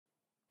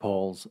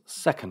Paul's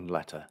second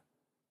letter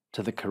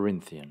to the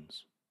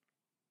Corinthians.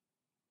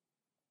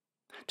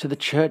 To the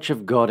Church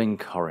of God in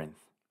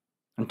Corinth,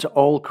 and to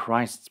all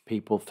Christ's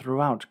people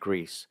throughout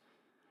Greece,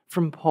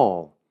 from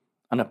Paul,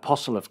 an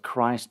apostle of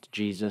Christ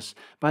Jesus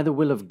by the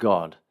will of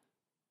God,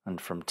 and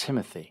from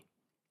Timothy,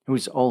 who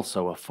is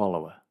also a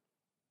follower.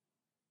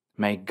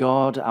 May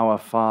God our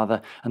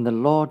Father and the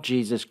Lord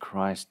Jesus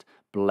Christ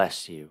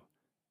bless you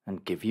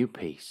and give you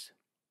peace.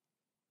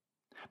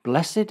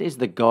 Blessed is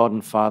the God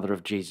and Father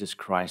of Jesus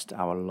Christ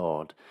our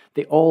Lord,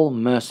 the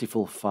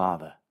all-merciful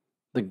Father,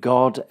 the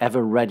God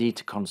ever ready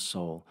to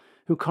console,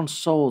 who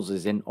consoles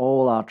us in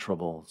all our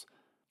troubles,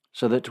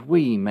 so that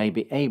we may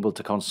be able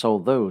to console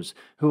those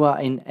who are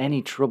in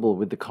any trouble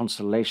with the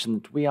consolation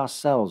that we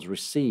ourselves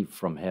receive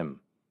from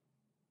him.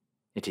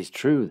 It is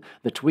true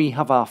that we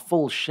have our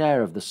full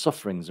share of the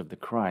sufferings of the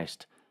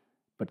Christ,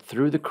 but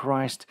through the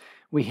Christ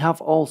we have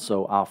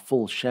also our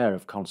full share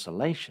of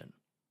consolation.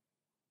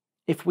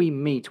 If we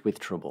meet with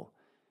trouble,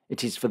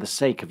 it is for the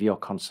sake of your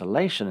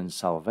consolation and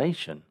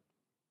salvation.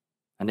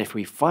 And if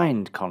we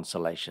find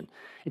consolation,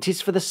 it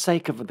is for the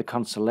sake of the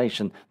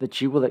consolation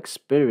that you will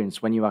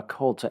experience when you are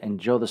called to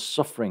endure the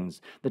sufferings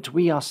that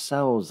we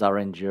ourselves are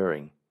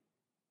enduring.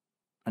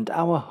 And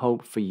our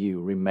hope for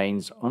you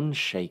remains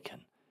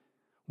unshaken.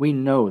 We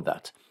know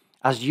that,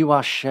 as you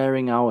are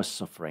sharing our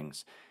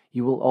sufferings,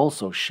 you will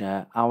also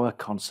share our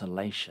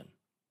consolation.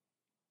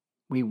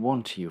 We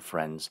want you,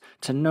 friends,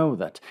 to know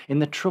that in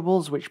the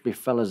troubles which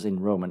befell us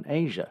in Roman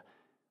Asia,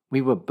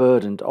 we were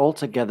burdened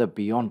altogether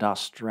beyond our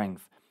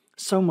strength,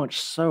 so much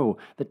so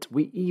that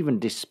we even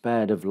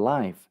despaired of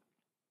life.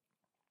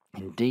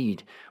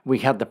 Indeed, we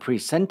had the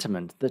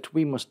presentiment that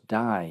we must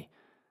die,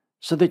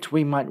 so that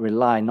we might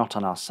rely not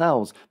on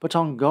ourselves, but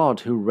on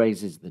God who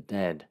raises the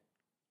dead.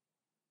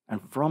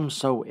 And from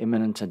so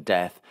imminent a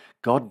death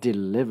God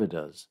delivered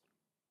us,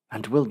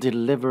 and will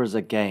deliver us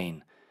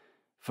again,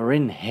 for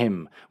in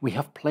him we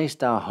have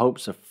placed our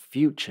hopes of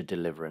future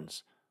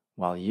deliverance,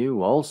 while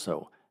you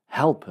also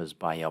help us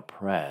by your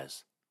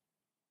prayers.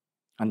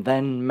 And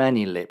then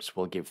many lips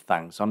will give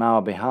thanks on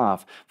our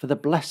behalf for the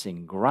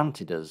blessing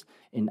granted us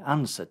in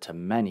answer to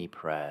many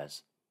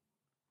prayers.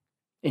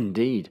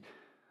 Indeed,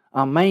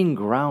 our main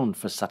ground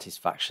for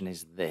satisfaction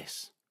is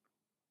this.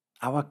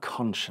 Our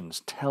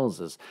conscience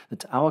tells us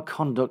that our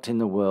conduct in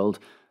the world,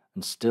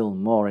 and still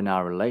more in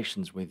our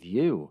relations with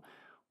you,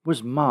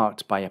 was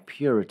marked by a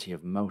purity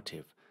of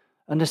motive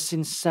and a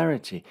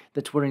sincerity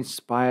that were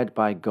inspired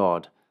by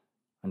God,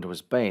 and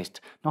was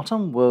based not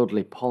on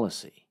worldly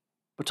policy,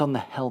 but on the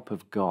help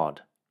of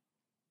God.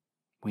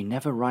 We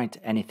never write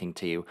anything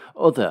to you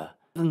other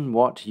than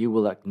what you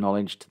will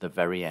acknowledge to the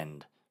very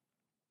end.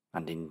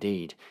 And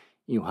indeed,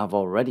 you have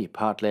already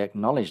partly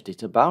acknowledged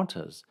it about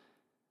us,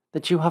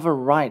 that you have a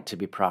right to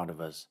be proud of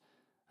us,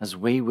 as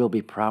we will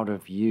be proud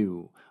of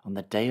you on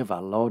the day of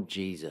our Lord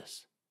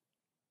Jesus.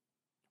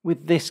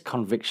 With this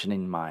conviction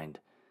in mind,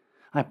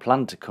 I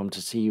planned to come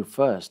to see you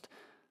first,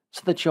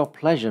 so that your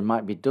pleasure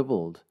might be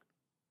doubled,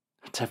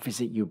 to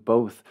visit you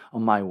both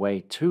on my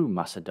way to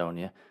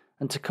Macedonia,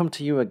 and to come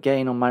to you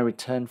again on my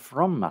return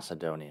from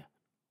Macedonia,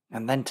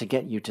 and then to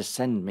get you to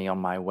send me on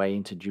my way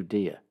into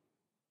Judea.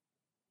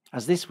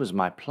 As this was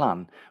my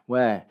plan,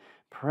 where,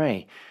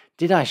 pray,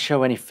 did I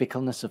show any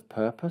fickleness of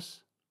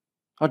purpose?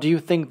 Or do you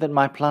think that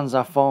my plans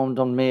are formed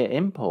on mere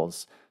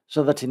impulse,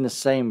 so that in the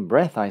same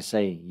breath I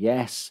say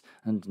yes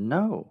and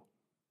no?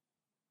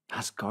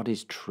 As God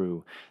is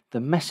true, the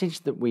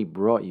message that we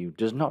brought you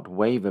does not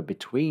waver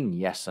between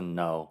yes and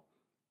no.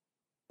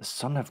 The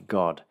Son of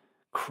God,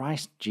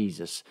 Christ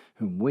Jesus,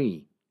 whom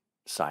we,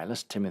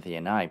 Silas, Timothy,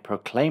 and I,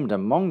 proclaimed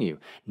among you,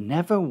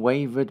 never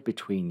wavered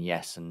between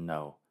yes and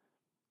no.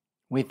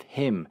 With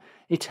him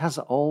it has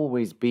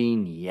always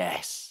been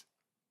yes.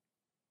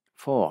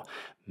 For,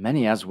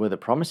 many as were the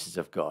promises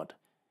of God,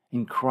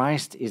 in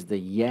Christ is the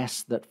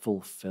yes that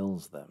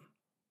fulfills them.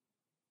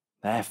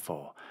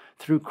 Therefore,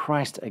 through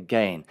Christ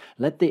again,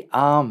 let the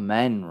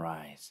Amen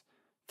rise,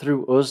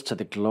 through us to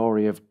the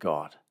glory of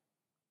God.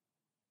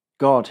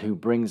 God who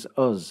brings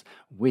us,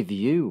 with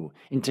you,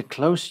 into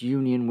close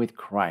union with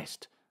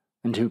Christ,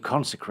 and who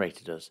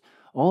consecrated us,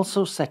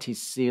 also set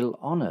his seal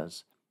on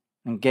us,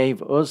 and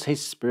gave us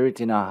his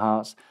Spirit in our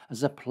hearts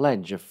as a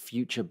pledge of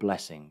future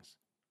blessings.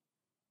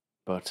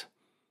 But,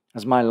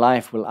 as my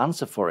life will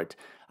answer for it,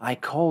 I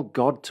call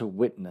God to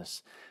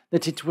witness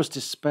that it was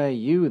to spare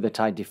you that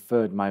I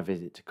deferred my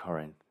visit to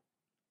Corinth.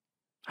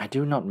 I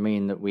do not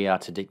mean that we are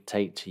to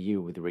dictate to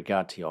you with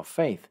regard to your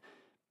faith.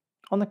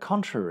 On the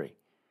contrary,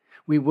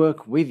 we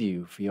work with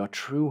you for your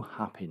true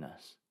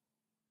happiness.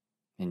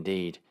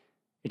 Indeed,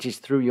 it is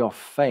through your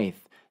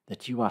faith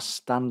that you are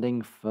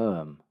standing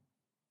firm.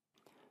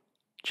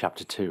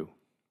 Chapter 2.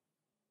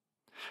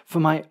 For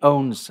my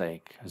own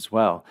sake, as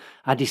well,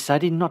 I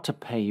decided not to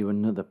pay you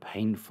another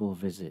painful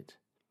visit.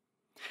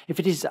 If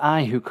it is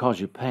I who cause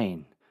you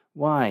pain,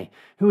 why,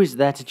 who is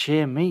there to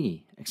cheer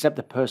me, except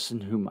the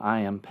person whom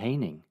I am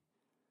paining?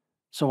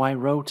 So I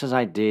wrote as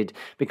I did,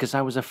 because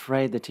I was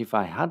afraid that if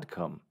I had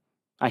come,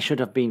 I should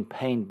have been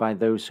pained by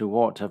those who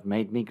ought to have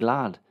made me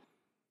glad.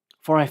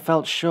 For I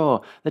felt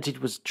sure that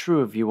it was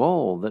true of you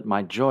all that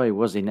my joy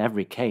was in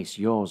every case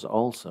yours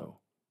also.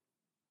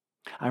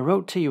 I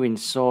wrote to you in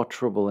sore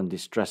trouble and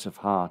distress of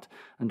heart,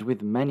 and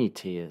with many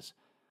tears,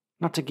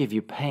 not to give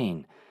you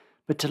pain,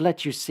 but to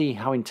let you see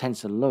how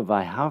intense a love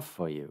I have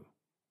for you.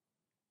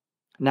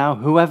 Now,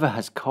 whoever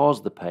has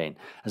caused the pain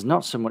has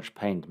not so much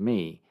pained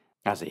me,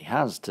 as he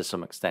has, to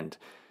some extent,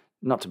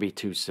 not to be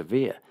too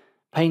severe,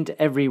 pained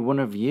every one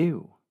of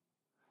you.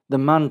 The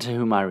man to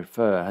whom I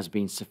refer has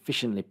been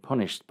sufficiently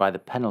punished by the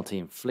penalty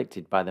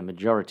inflicted by the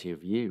majority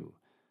of you,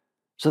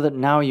 so that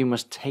now you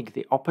must take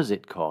the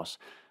opposite course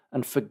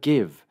and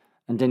forgive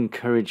and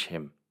encourage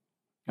him,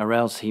 or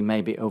else he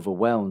may be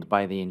overwhelmed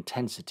by the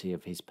intensity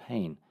of his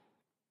pain.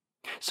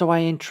 So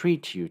I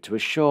entreat you to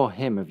assure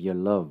him of your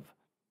love.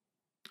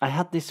 I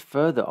had this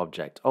further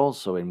object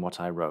also in what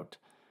I wrote,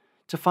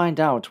 to find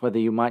out whether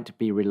you might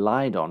be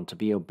relied on to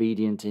be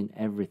obedient in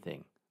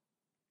everything.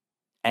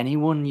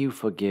 Anyone you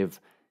forgive,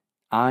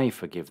 I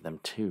forgive them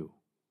too.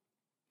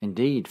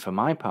 Indeed, for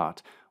my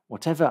part,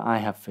 whatever I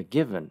have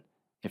forgiven,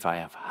 if I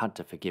have had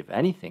to forgive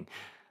anything,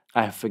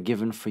 I have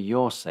forgiven for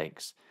your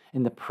sakes,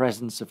 in the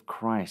presence of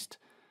Christ,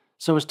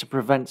 so as to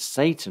prevent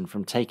Satan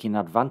from taking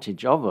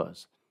advantage of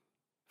us,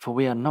 for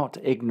we are not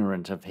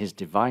ignorant of his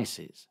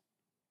devices.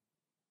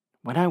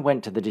 When I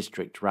went to the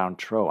district round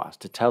Troas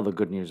to tell the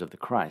good news of the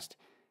Christ,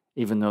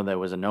 even though there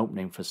was an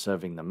opening for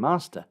serving the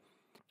Master,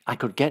 I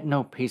could get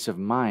no peace of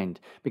mind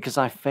because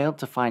I failed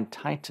to find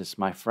Titus,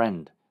 my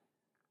friend.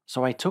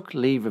 So I took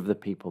leave of the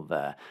people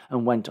there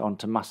and went on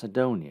to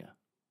Macedonia.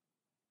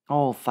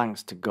 All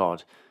thanks to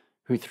God,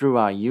 who through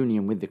our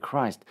union with the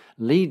Christ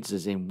leads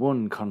us in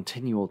one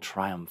continual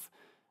triumph,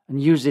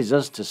 and uses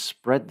us to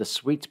spread the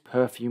sweet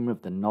perfume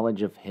of the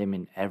knowledge of him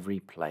in every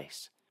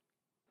place.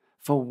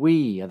 For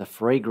we are the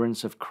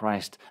fragrance of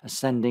Christ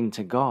ascending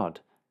to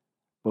God,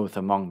 both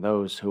among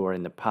those who are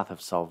in the path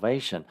of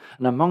salvation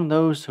and among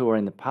those who are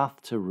in the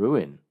path to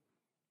ruin.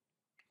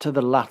 To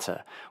the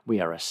latter we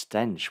are a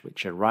stench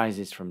which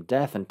arises from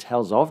death and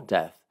tells of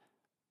death.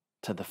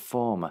 To the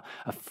former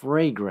a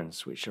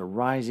fragrance which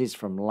arises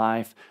from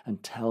life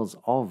and tells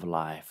of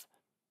life.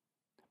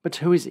 But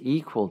who is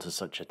equal to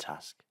such a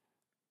task?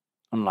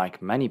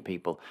 Unlike many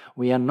people,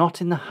 we are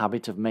not in the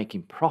habit of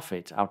making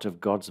profit out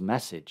of God's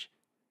message.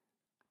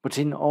 But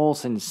in all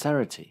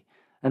sincerity,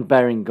 and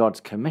bearing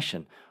God's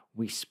commission,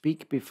 we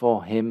speak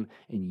before him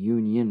in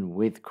union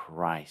with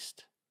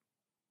Christ.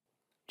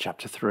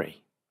 Chapter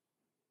 3.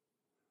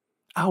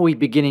 Are we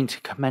beginning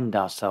to commend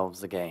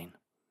ourselves again?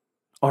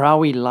 Or are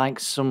we like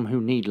some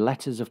who need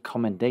letters of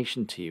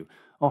commendation to you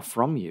or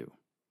from you?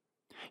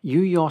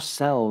 You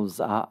yourselves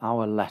are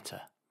our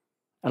letter,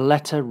 a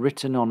letter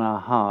written on our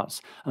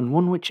hearts, and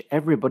one which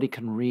everybody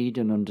can read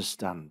and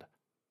understand.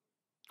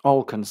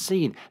 All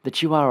concede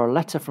that you are a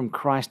letter from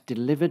Christ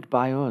delivered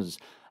by us,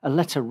 a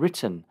letter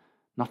written,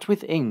 not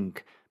with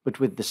ink, but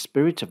with the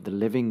Spirit of the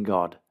living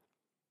God,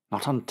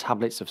 not on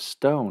tablets of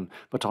stone,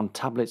 but on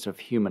tablets of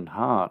human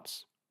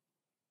hearts.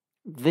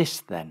 This,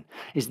 then,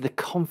 is the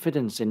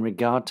confidence in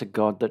regard to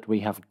God that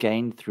we have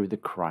gained through the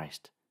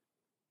Christ.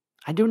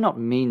 I do not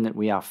mean that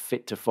we are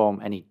fit to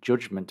form any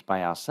judgment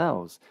by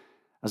ourselves,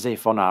 as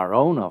if on our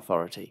own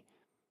authority.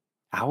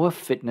 Our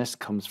fitness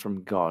comes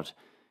from God,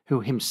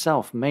 who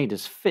himself made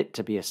us fit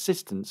to be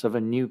assistants of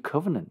a new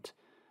covenant,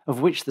 of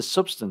which the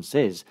substance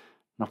is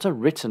not a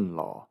written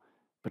law,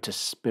 but a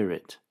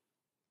spirit.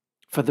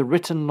 For the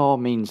written law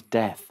means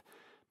death,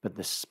 but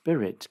the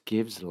Spirit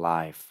gives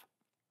life.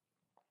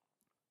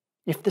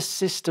 If the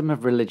system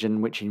of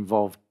religion which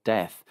involved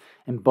death,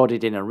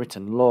 embodied in a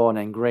written law and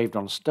engraved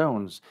on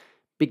stones,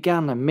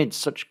 began amid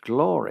such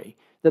glory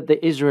that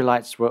the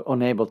Israelites were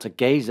unable to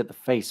gaze at the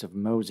face of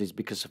Moses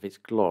because of its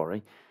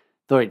glory,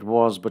 though it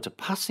was but a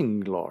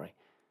passing glory,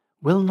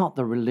 will not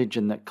the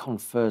religion that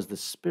confers the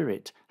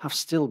Spirit have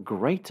still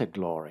greater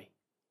glory?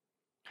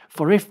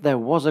 For if there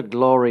was a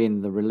glory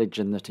in the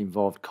religion that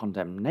involved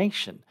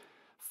condemnation,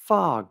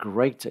 far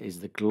greater is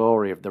the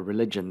glory of the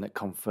religion that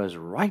confers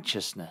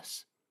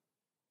righteousness.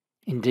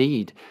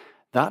 Indeed,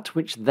 that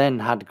which then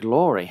had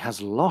glory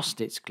has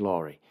lost its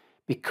glory,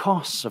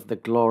 because of the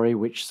glory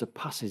which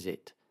surpasses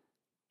it.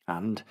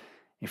 And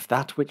if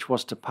that which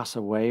was to pass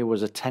away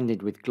was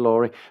attended with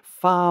glory,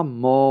 far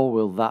more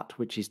will that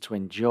which is to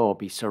endure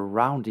be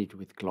surrounded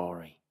with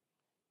glory.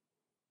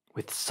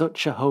 With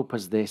such a hope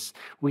as this,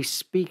 we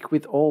speak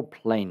with all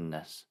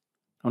plainness,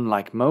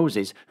 unlike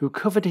Moses, who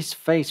covered his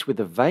face with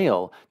a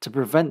veil to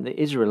prevent the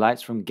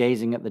Israelites from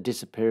gazing at the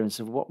disappearance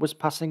of what was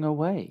passing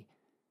away.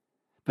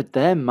 But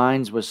their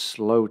minds were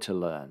slow to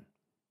learn.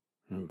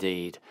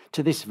 Indeed,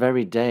 to this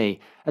very day,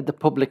 at the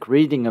public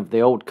reading of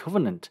the Old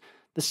Covenant,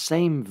 the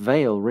same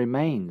veil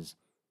remains.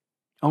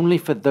 Only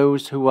for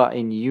those who are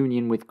in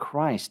union with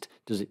Christ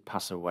does it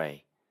pass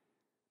away.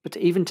 But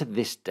even to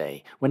this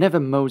day, whenever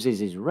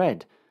Moses is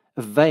read,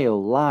 a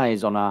veil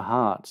lies on our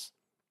hearts.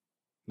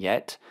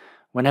 Yet,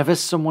 whenever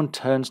someone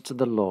turns to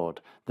the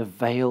Lord, the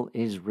veil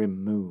is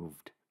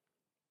removed.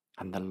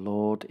 And the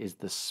Lord is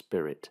the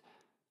Spirit,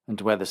 and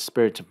where the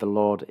Spirit of the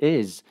Lord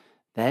is,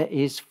 there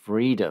is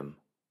freedom.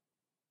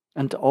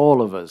 And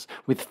all of us,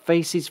 with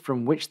faces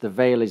from which the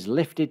veil is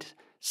lifted,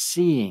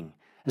 seeing,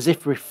 as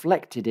if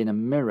reflected in a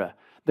mirror,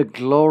 the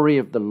glory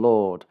of the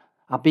Lord,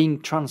 are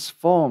being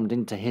transformed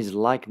into his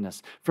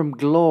likeness from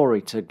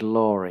glory to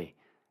glory,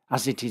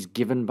 as it is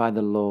given by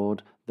the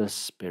Lord the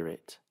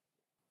Spirit.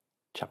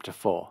 Chapter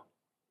 4.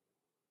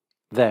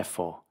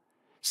 Therefore,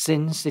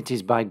 since it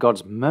is by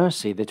God's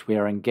mercy that we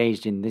are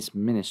engaged in this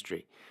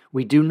ministry,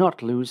 we do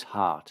not lose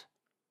heart.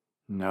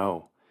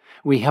 No,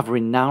 we have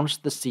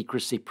renounced the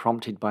secrecy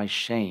prompted by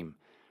shame,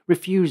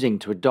 refusing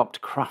to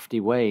adopt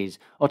crafty ways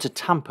or to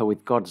tamper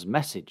with God's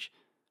message,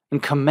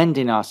 and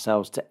commending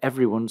ourselves to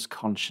everyone's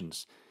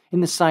conscience,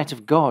 in the sight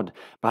of God,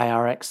 by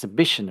our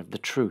exhibition of the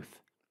truth.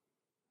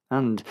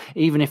 And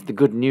even if the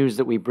good news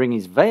that we bring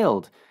is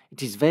veiled,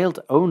 it is veiled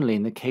only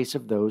in the case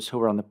of those who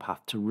are on the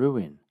path to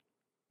ruin.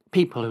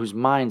 People whose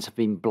minds have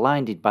been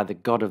blinded by the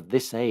God of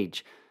this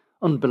age,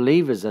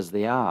 unbelievers as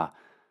they are,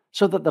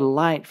 so that the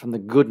light from the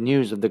good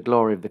news of the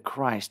glory of the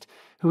Christ,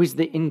 who is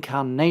the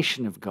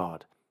incarnation of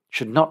God,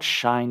 should not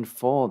shine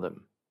for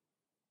them.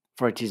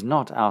 For it is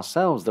not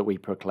ourselves that we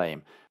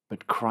proclaim,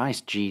 but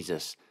Christ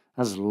Jesus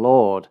as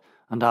Lord,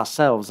 and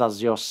ourselves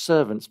as your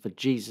servants for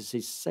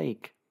Jesus'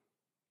 sake.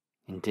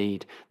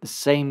 Indeed, the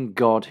same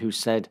God who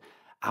said,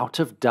 "Out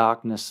of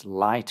darkness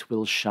light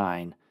will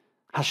shine,"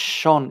 has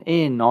shone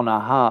in on our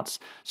hearts,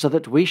 so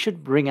that we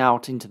should bring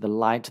out into the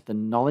light the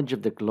knowledge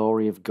of the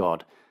glory of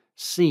God,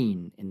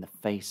 seen in the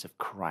face of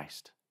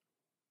Christ.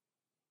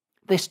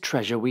 This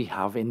treasure we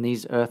have in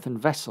these earthen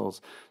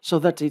vessels, so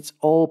that its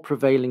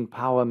all-prevailing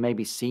power may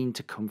be seen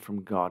to come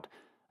from God,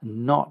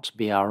 and not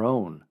be our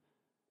own.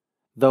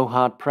 Though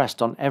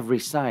hard-pressed on every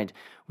side,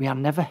 we are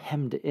never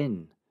hemmed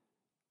in.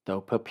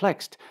 Though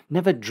perplexed,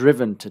 never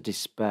driven to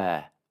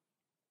despair.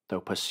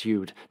 Though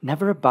pursued,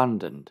 never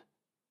abandoned.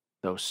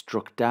 Though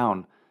struck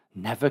down,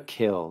 never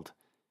killed.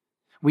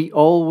 We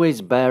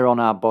always bear on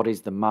our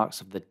bodies the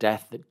marks of the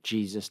death that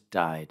Jesus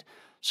died,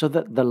 so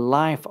that the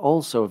life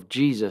also of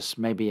Jesus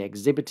may be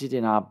exhibited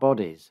in our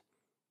bodies.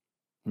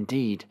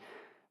 Indeed,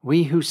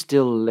 we who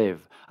still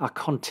live are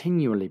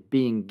continually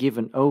being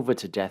given over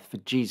to death for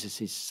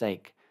Jesus'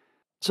 sake,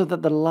 so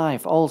that the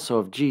life also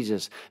of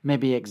Jesus may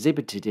be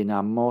exhibited in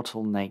our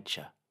mortal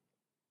nature.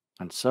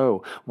 And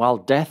so, while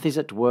death is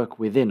at work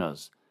within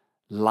us,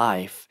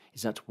 life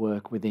is at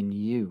work within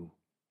you.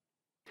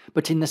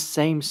 But in the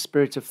same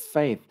spirit of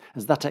faith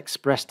as that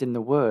expressed in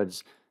the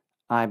words,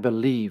 "I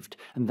believed,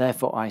 and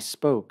therefore I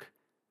spoke,"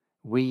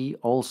 we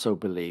also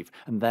believe,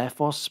 and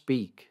therefore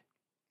speak.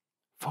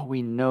 For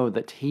we know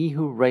that he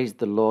who raised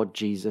the Lord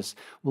Jesus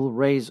will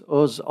raise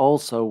us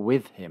also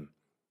with him,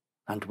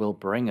 and will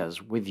bring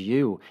us with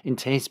you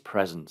into his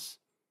presence.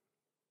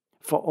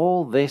 For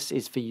all this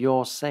is for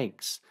your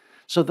sakes,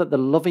 so that the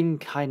loving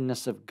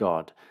kindness of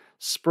God,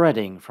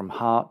 spreading from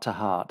heart to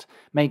heart,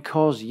 may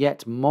cause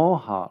yet more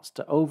hearts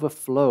to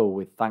overflow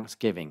with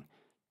thanksgiving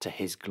to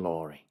his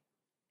glory.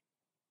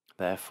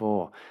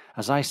 Therefore,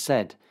 as I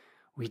said,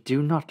 we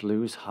do not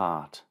lose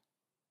heart.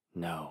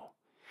 No,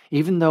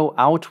 even though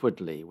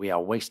outwardly we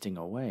are wasting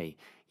away,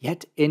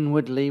 yet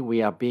inwardly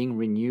we are being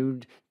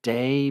renewed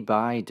day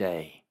by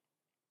day.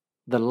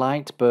 The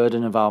light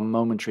burden of our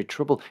momentary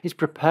trouble is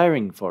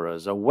preparing for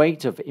us a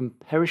weight of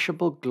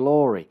imperishable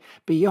glory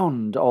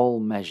beyond all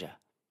measure.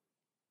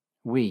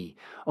 We,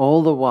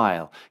 all the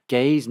while,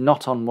 gaze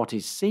not on what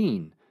is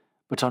seen,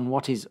 but on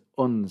what is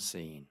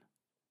unseen.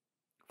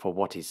 For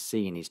what is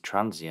seen is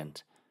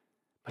transient,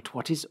 but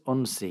what is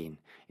unseen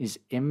is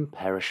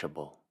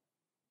imperishable.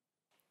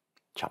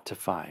 Chapter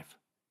 5.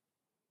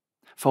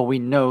 For we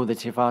know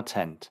that if our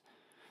tent,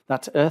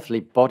 that earthly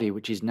body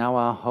which is now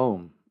our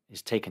home,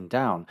 is taken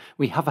down,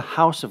 we have a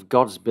house of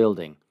God's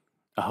building,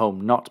 a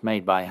home not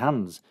made by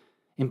hands,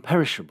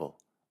 imperishable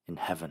in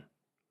heaven.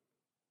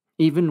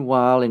 Even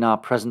while in our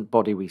present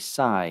body we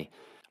sigh,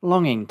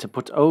 longing to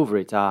put over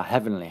it our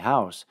heavenly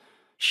house,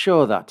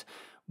 sure that,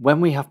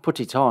 when we have put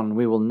it on,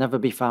 we will never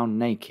be found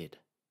naked.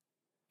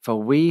 For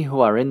we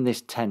who are in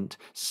this tent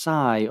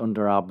sigh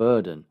under our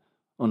burden,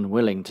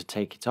 unwilling to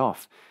take it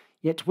off,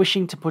 yet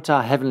wishing to put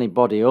our heavenly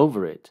body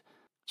over it,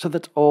 so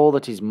that all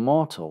that is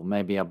mortal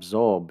may be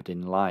absorbed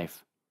in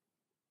life.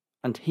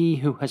 And he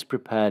who has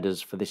prepared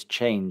us for this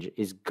change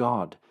is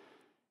God,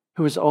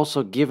 who has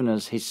also given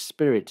us his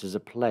Spirit as a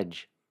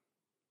pledge.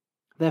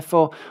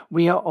 Therefore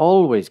we are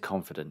always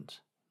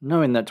confident,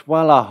 knowing that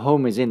while our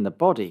home is in the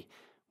body,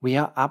 we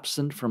are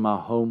absent from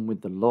our home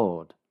with the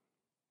Lord.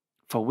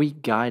 For we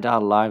guide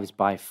our lives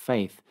by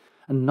faith,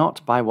 and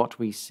not by what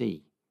we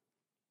see.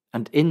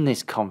 And in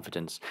this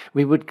confidence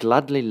we would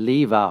gladly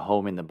leave our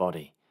home in the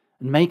body,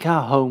 and make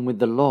our home with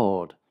the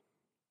Lord.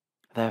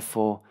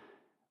 Therefore,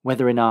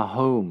 whether in our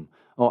home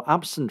or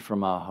absent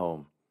from our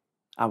home,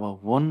 our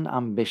one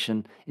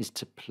ambition is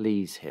to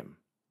please him.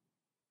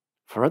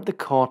 For at the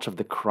court of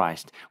the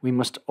Christ we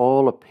must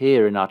all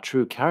appear in our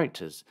true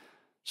characters,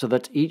 so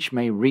that each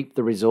may reap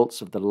the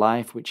results of the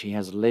life which he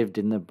has lived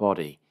in the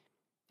body,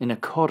 in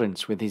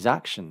accordance with his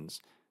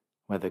actions,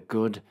 whether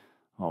good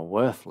or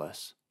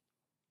worthless.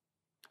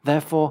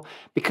 Therefore,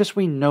 because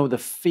we know the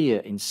fear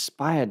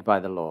inspired by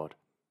the Lord,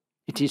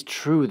 it is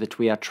true that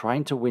we are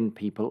trying to win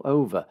people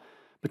over,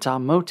 but our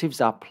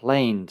motives are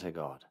plain to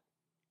God.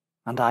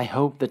 And I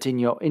hope that in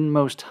your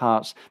inmost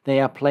hearts they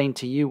are plain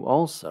to you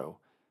also.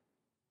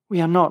 We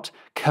are not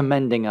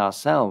commending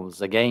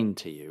ourselves again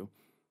to you,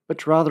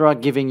 but rather are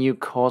giving you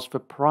cause for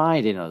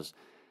pride in us,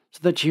 so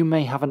that you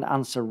may have an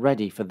answer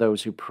ready for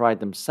those who pride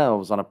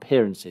themselves on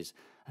appearances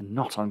and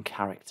not on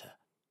character.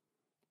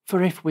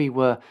 For if we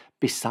were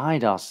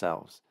beside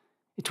ourselves,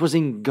 it was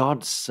in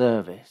God's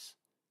service.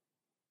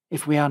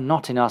 If we are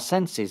not in our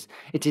senses,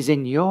 it is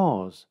in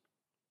yours.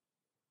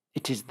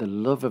 It is the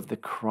love of the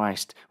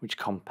Christ which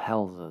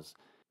compels us,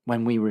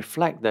 when we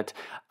reflect that,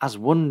 as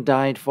one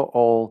died for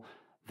all,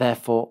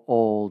 therefore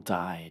all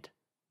died,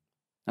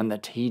 and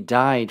that he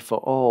died for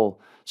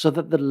all, so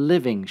that the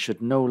living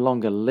should no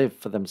longer live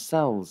for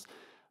themselves,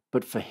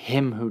 but for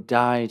him who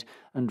died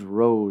and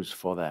rose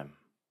for them.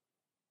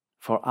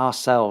 For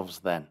ourselves,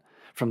 then,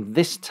 from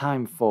this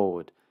time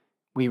forward,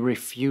 we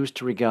refuse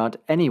to regard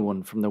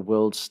anyone from the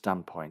world's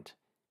standpoint.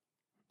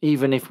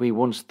 Even if we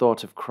once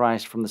thought of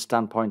Christ from the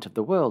standpoint of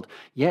the world,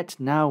 yet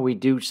now we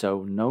do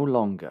so no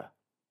longer.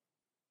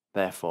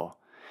 Therefore,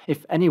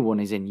 if anyone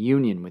is in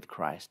union with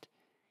Christ,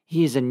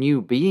 he is a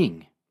new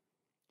being.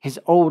 His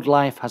old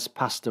life has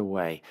passed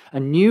away, a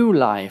new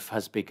life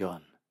has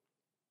begun.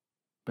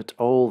 But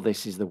all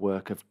this is the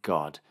work of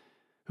God,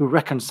 who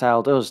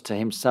reconciled us to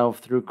himself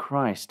through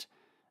Christ,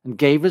 and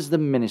gave us the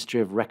ministry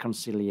of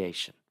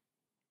reconciliation,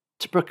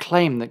 to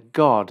proclaim that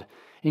God,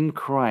 in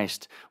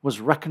Christ, was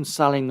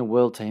reconciling the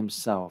world to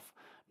himself,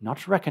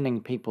 not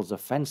reckoning people's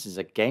offences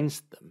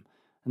against them,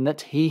 and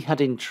that he had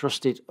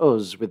entrusted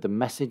us with the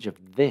message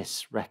of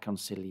this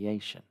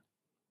reconciliation.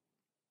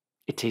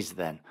 It is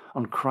then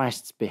on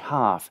Christ's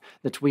behalf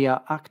that we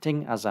are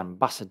acting as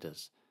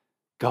ambassadors,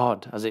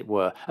 God, as it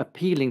were,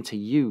 appealing to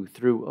you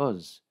through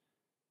us.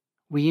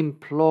 We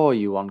implore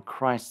you on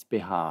Christ's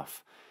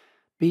behalf,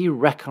 be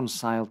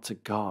reconciled to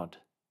God.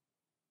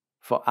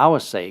 For our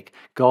sake,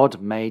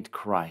 God made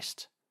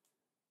Christ,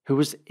 who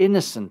was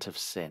innocent of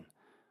sin,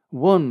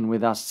 one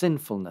with our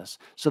sinfulness,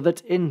 so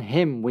that in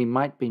him we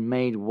might be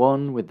made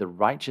one with the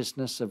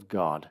righteousness of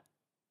God.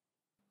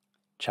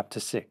 Chapter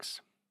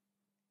 6.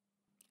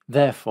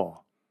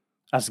 Therefore,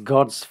 as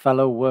God's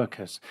fellow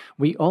workers,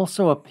 we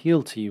also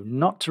appeal to you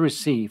not to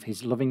receive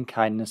his loving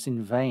kindness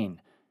in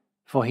vain.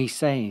 For he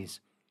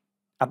says,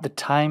 "At the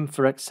time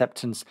for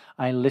acceptance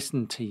I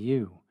listened to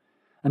you,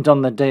 and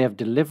on the day of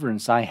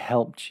deliverance I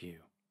helped you."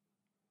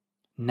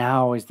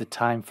 Now is the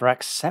time for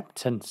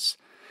acceptance.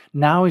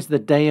 Now is the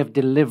day of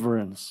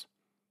deliverance.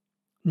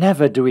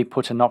 Never do we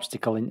put an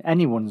obstacle in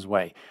anyone's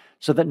way,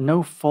 so that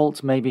no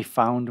fault may be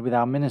found with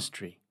our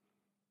ministry.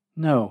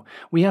 No,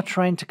 we are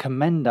trying to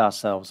commend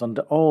ourselves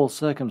under all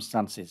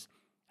circumstances,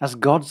 as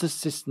God's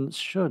assistants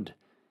should.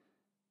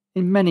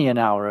 In many an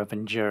hour of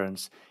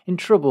endurance, in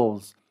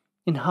troubles,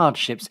 in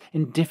hardships,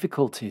 in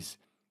difficulties,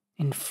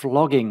 in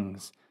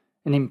floggings,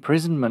 in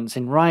imprisonments,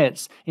 in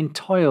riots, in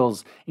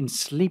toils, in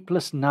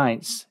sleepless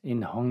nights,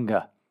 in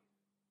hunger,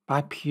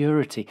 by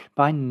purity,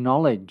 by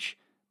knowledge,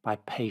 by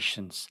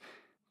patience,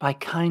 by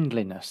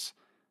kindliness,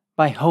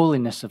 by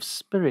holiness of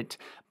spirit,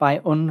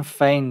 by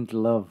unfeigned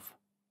love,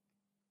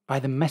 by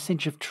the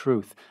message of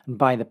truth, and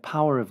by the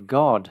power of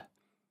God,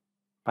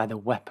 by the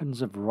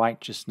weapons of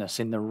righteousness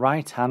in the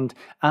right hand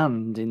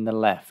and in the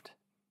left,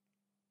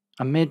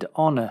 amid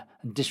honour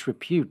and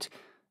disrepute,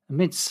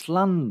 amid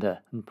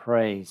slander and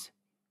praise,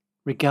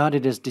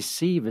 regarded as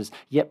deceivers,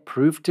 yet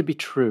proved to be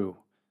true,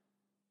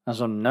 as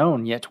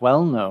unknown, yet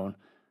well known,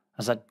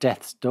 as at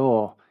death's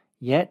door,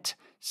 yet,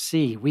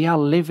 see, we are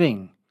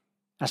living,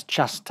 as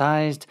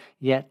chastised,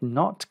 yet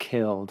not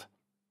killed,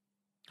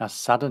 as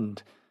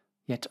saddened,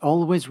 yet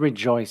always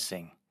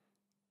rejoicing,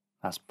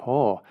 as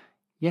poor,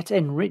 yet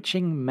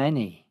enriching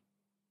many,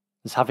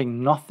 as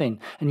having nothing,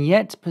 and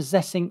yet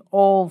possessing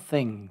all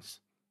things.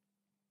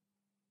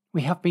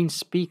 We have been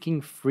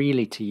speaking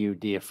freely to you,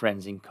 dear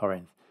friends in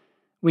Corinth.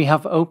 We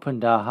have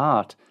opened our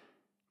heart.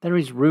 There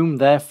is room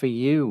there for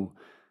you,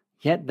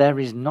 yet there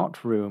is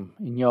not room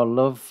in your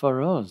love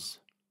for us.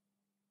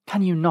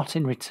 Can you not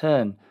in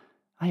return,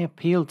 I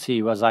appeal to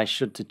you as I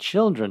should to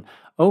children,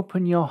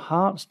 open your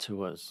hearts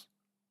to us?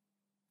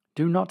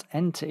 Do not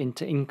enter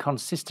into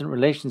inconsistent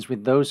relations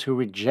with those who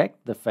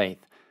reject the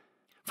faith.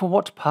 For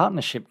what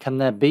partnership can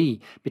there be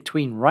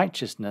between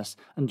righteousness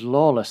and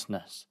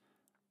lawlessness?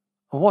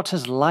 Or what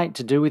has light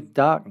to do with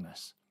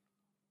darkness?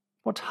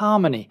 What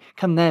harmony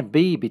can there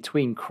be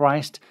between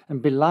Christ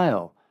and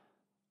Belial?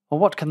 Or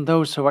what can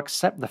those who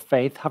accept the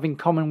faith have in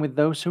common with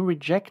those who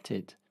reject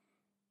it?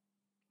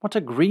 What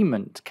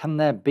agreement can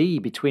there be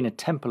between a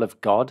temple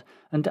of God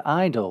and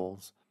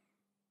idols?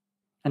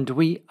 And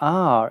we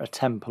are a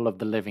temple of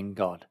the living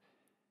God.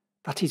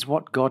 That is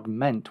what God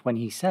meant when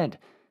he said,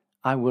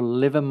 "I will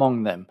live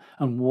among them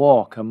and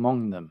walk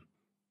among them,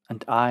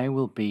 and I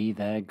will be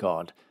their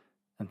God,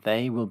 and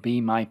they will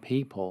be my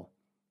people."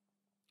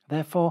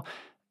 Therefore,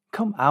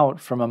 come out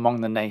from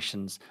among the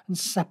nations and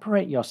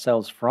separate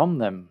yourselves from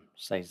them,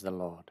 says the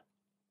Lord.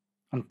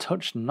 and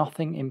touch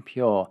nothing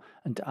impure,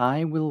 and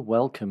I will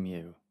welcome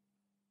you.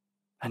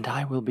 And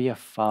I will be a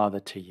father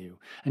to you,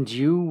 and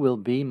you will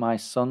be my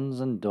sons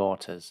and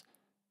daughters,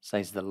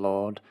 says the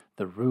Lord,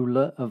 the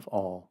ruler of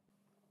all.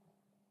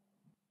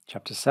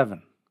 Chapter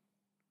 7.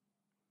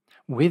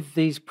 With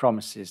these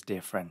promises,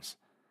 dear friends,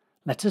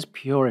 let us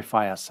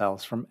purify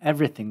ourselves from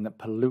everything that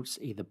pollutes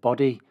either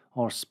body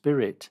or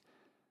spirit,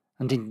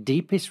 and in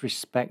deepest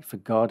respect for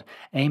God,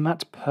 aim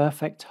at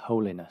perfect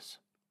holiness.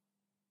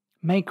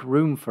 Make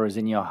room for us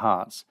in your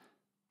hearts.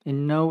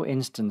 In no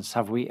instance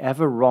have we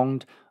ever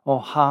wronged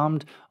or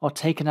harmed or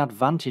taken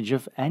advantage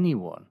of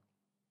anyone.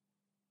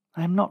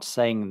 I am not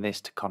saying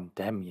this to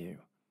condemn you.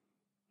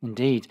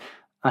 Indeed,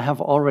 I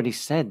have already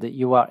said that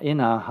you are in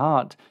our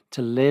heart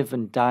to live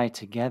and die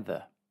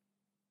together.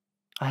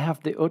 I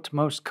have the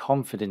utmost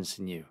confidence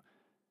in you.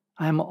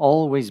 I am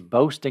always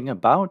boasting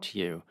about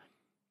you.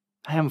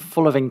 I am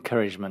full of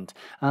encouragement,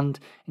 and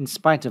in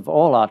spite of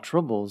all our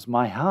troubles,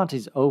 my heart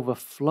is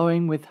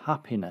overflowing with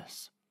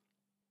happiness.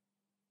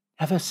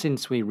 Ever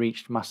since we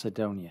reached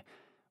Macedonia,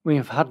 we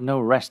have had no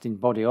rest in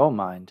body or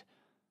mind.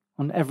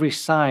 On every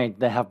side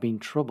there have been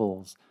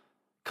troubles,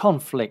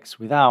 conflicts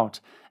without,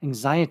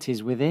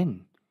 anxieties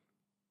within.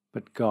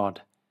 But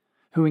God,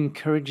 who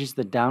encourages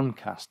the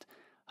downcast,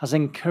 has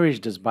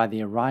encouraged us by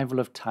the arrival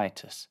of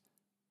Titus.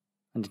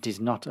 And it is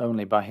not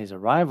only by his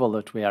arrival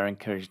that we are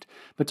encouraged,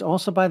 but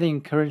also by the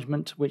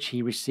encouragement which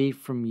he received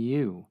from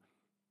you.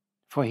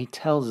 For he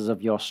tells us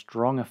of your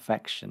strong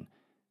affection,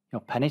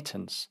 your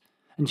penitence,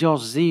 and your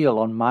zeal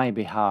on my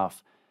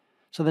behalf,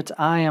 so that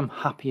I am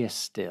happier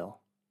still.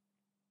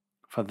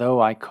 For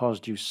though I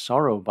caused you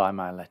sorrow by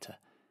my letter,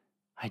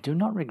 I do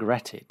not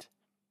regret it.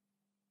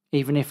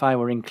 Even if I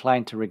were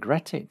inclined to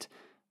regret it,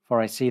 for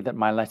I see that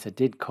my letter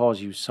did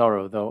cause you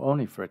sorrow, though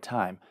only for a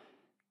time,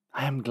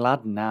 I am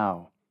glad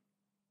now,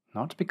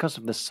 not because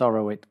of the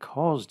sorrow it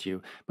caused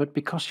you, but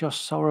because your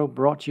sorrow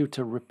brought you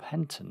to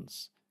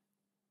repentance.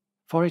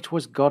 For it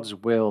was God's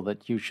will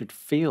that you should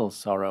feel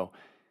sorrow,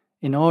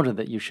 in order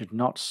that you should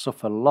not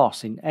suffer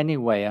loss in any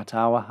way at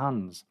our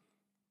hands.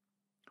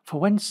 For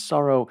when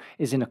sorrow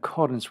is in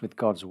accordance with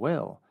God's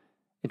will,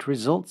 it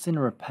results in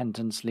a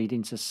repentance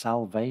leading to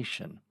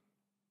salvation,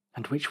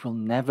 and which will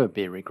never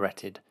be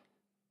regretted.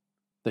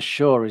 The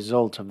sure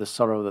result of the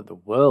sorrow that the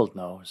world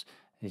knows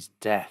is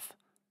death.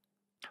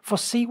 For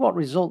see what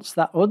results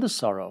that other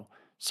sorrow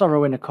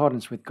in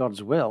accordance with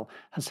God's will,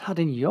 has had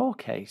in your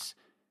case.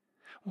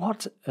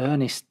 What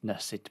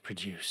earnestness it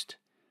produced!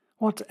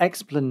 What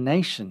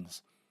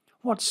explanations!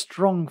 What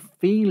strong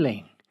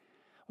feeling!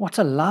 What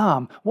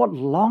alarm! What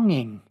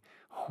longing!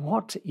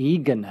 What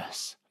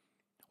eagerness!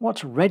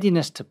 What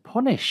readiness to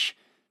punish!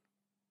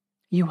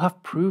 You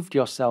have proved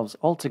yourselves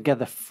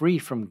altogether free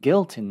from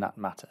guilt in that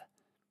matter.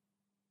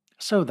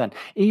 So then,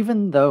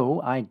 even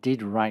though I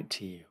did write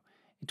to you,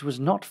 it was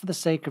not for the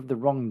sake of the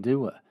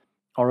wrongdoer,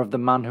 or of the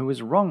man who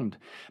was wronged,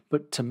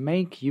 but to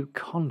make you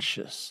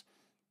conscious,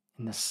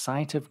 in the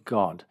sight of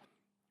God,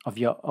 of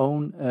your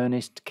own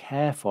earnest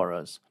care for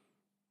us.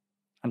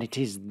 And it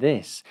is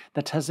this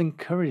that has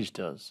encouraged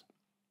us.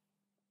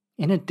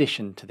 In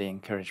addition to the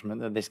encouragement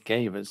that this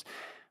gave us,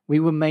 we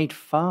were made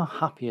far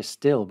happier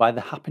still by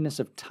the happiness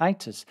of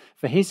Titus,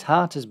 for his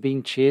heart has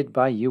been cheered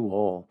by you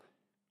all.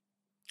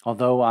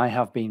 Although I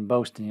have been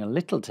boasting a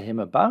little to him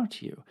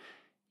about you,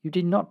 you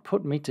did not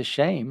put me to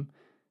shame.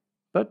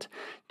 But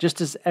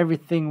just as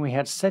everything we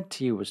had said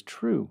to you was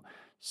true,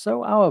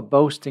 so our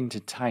boasting to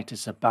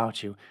Titus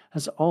about you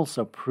has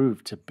also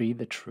proved to be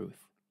the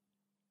truth.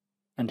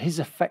 And his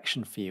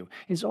affection for you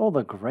is all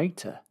the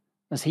greater,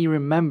 as he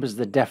remembers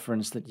the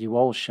deference that you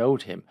all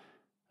showed him,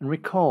 and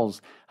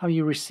recalls how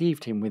you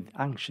received him with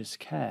anxious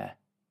care.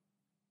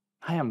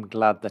 I am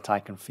glad that I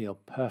can feel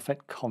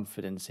perfect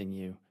confidence in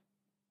you.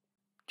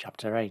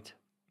 Chapter 8.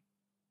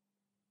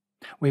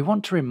 We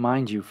want to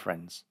remind you,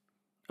 friends,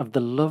 of the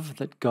love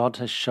that God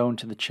has shown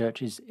to the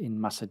churches in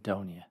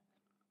Macedonia.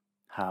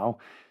 How,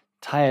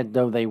 tired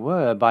though they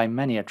were by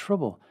many a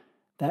trouble,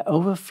 their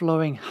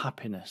overflowing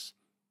happiness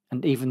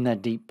and even their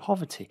deep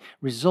poverty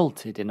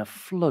resulted in a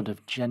flood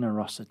of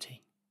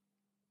generosity.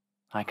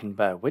 I can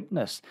bear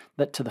witness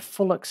that to the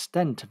full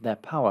extent of their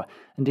power,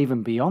 and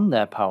even beyond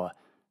their power,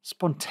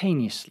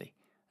 spontaneously,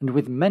 and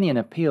with many an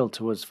appeal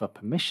to us for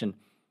permission,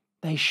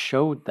 they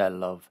showed their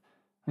love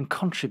and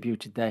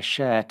contributed their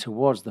share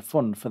towards the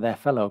fund for their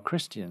fellow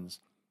Christians.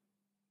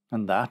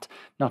 And that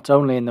not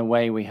only in the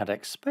way we had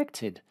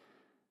expected,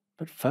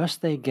 but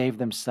first they gave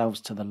themselves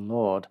to the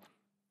Lord,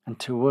 and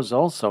to us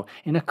also,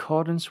 in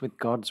accordance with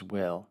God's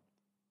will.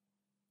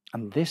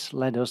 And this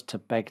led us to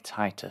beg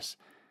Titus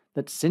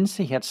that since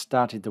he had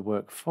started the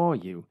work for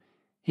you,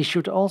 he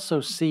should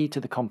also see to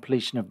the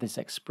completion of this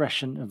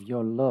expression of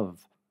your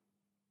love.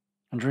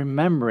 And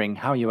remembering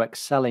how you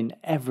excel in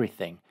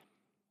everything,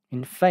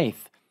 in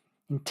faith,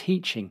 in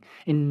teaching,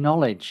 in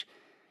knowledge,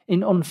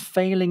 in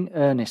unfailing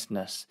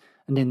earnestness,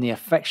 and in the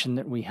affection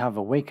that we have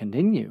awakened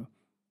in you,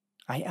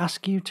 I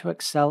ask you to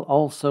excel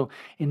also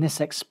in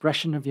this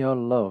expression of your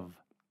love.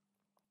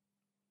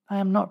 I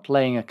am not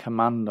laying a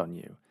command on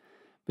you,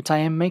 but I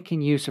am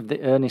making use of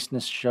the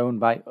earnestness shown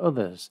by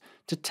others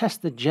to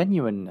test the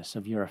genuineness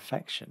of your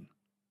affection.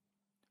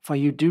 For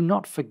you do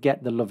not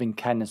forget the loving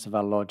kindness of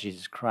our Lord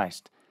Jesus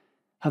Christ,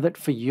 how that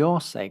for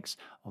your sakes,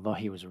 although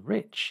he was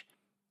rich,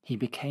 he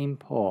became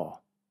poor,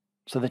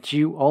 so that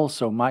you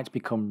also might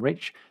become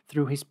rich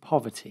through his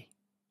poverty.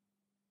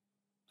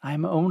 I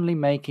am only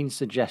making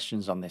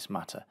suggestions on this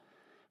matter,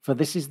 for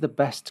this is the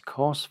best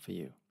course for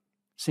you,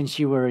 since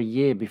you were a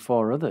year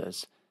before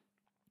others,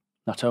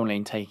 not only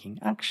in taking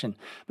action,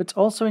 but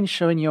also in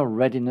showing your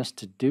readiness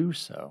to do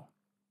so.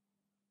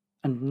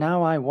 And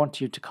now I want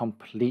you to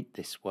complete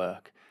this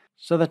work,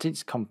 so that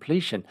its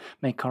completion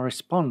may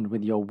correspond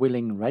with your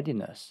willing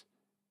readiness,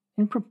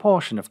 in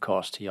proportion, of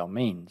course, to your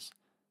means.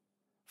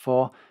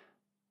 For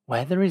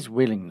where there is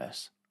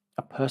willingness,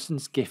 a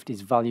person's gift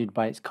is valued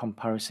by its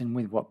comparison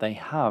with what they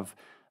have,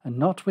 and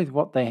not with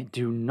what they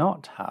do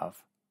not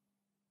have.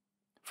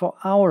 For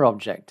our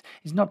object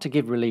is not to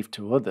give relief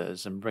to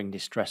others and bring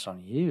distress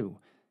on you.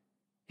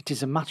 It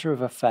is a matter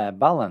of a fair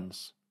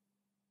balance.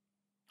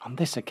 On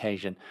this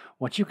occasion,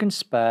 what you can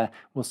spare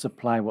will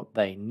supply what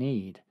they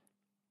need.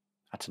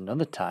 At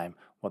another time,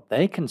 what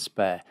they can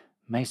spare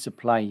may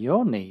supply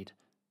your need,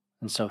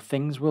 and so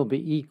things will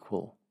be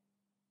equal.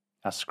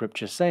 As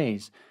Scripture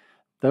says,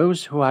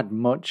 those who had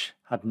much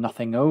had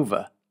nothing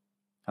over,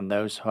 and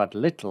those who had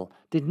little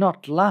did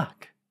not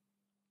lack.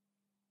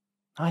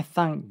 I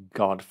thank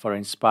God for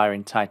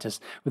inspiring Titus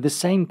with the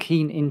same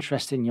keen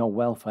interest in your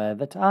welfare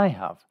that I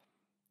have,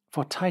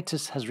 for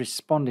Titus has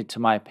responded to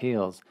my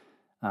appeals,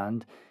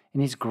 and,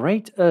 in his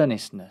great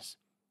earnestness,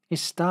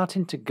 is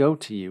starting to go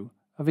to you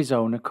of his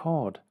own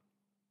accord.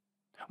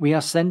 We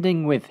are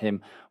sending with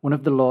him one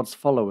of the Lord's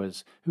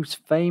followers, whose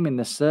fame in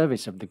the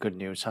service of the good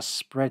news has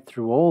spread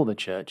through all the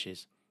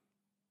churches.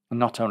 And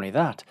not only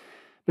that,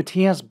 but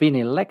he has been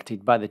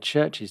elected by the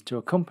churches to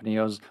accompany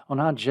us on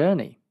our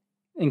journey,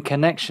 in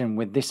connection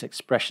with this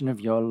expression of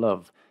your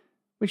love,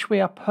 which we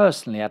are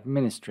personally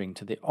administering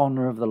to the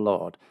honour of the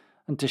Lord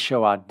and to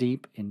show our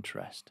deep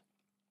interest.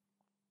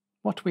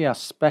 What we are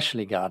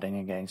specially guarding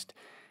against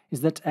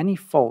is that any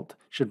fault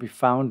should be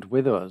found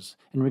with us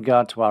in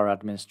regard to our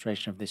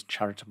administration of this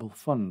charitable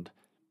fund.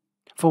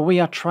 For we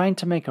are trying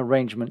to make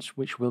arrangements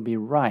which will be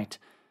right,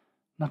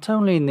 not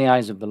only in the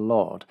eyes of the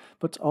Lord,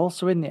 but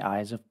also in the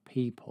eyes of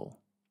people.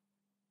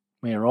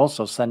 We are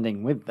also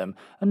sending with them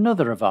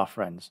another of our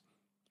friends,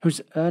 whose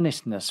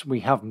earnestness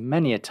we have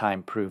many a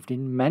time proved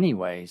in many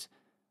ways,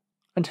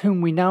 and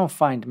whom we now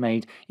find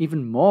made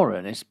even more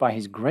earnest by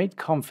his great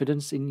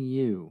confidence in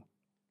you.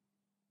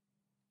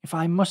 If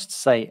I must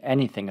say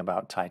anything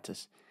about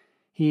Titus,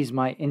 he is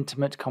my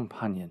intimate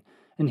companion,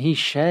 and he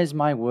shares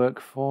my work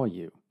for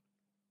you.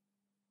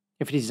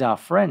 If it is our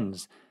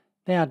friends,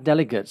 they are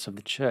delegates of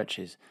the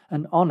churches,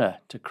 an honour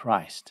to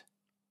Christ.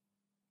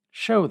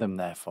 Show them,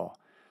 therefore,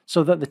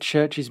 so that the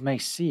churches may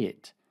see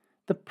it,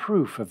 the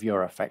proof of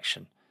your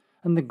affection,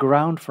 and the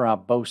ground for our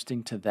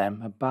boasting to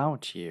them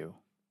about you.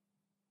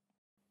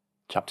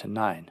 Chapter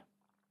 9.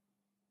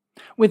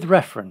 With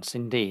reference,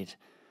 indeed,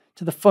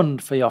 to the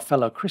fund for your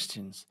fellow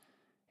Christians,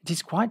 it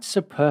is quite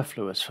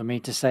superfluous for me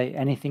to say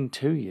anything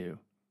to you.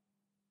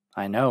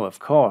 I know, of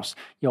course,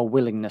 your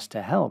willingness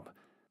to help,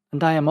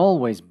 and I am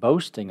always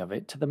boasting of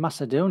it to the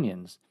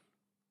Macedonians.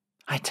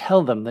 I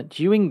tell them that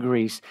you in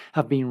Greece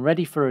have been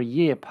ready for a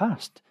year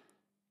past,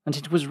 and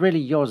it was really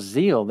your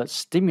zeal that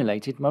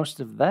stimulated most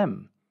of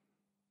them.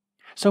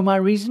 So my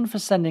reason for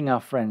sending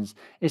our friends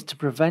is to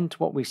prevent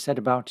what we said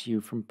about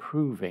you from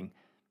proving,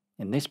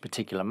 in this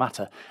particular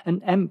matter,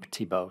 an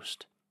empty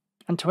boast,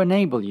 and to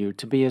enable you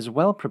to be as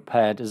well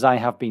prepared as I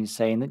have been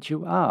saying that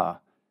you are.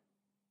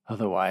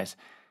 Otherwise,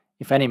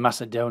 if any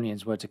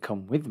Macedonians were to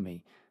come with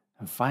me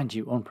and find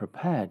you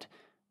unprepared,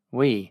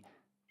 we,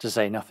 to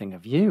say nothing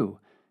of you,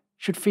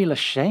 should feel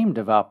ashamed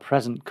of our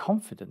present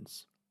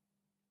confidence.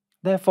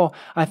 Therefore,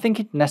 I think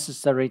it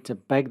necessary to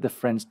beg the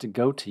friends to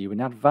go to you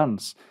in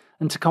advance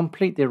and to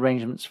complete the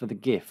arrangements for the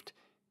gift,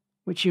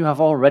 which you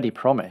have already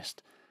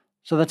promised,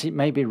 so that it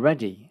may be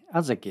ready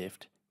as a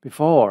gift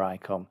before I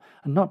come,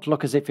 and not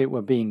look as if it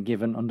were being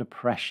given under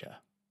pressure.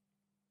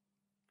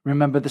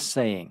 Remember the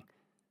saying,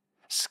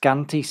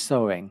 scanty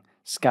sowing,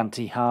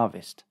 scanty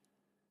harvest,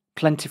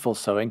 plentiful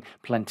sowing,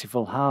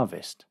 plentiful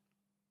harvest.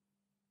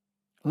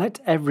 Let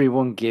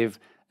everyone give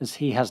as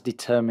he has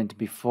determined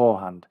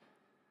beforehand,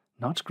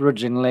 not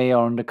grudgingly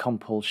or under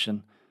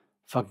compulsion,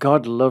 for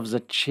God loves a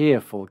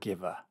cheerful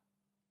giver.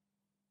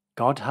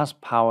 God has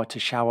power to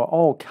shower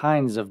all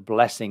kinds of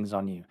blessings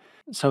on you,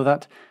 so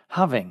that,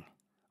 having,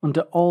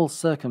 under all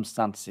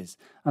circumstances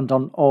and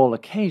on all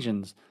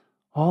occasions,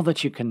 all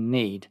that you can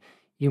need,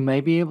 you may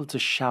be able to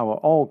shower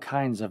all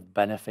kinds of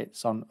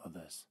benefits on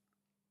others.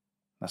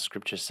 As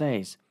Scripture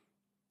says,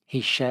 he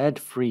shared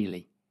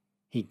freely,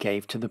 he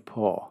gave to the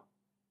poor.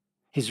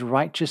 His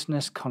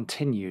righteousness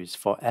continues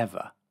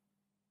forever.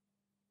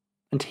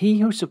 And he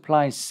who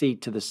supplies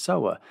seed to the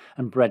sower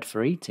and bread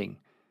for eating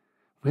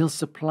will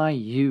supply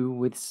you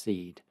with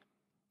seed,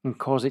 and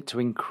cause it to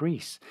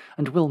increase,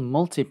 and will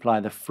multiply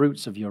the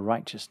fruits of your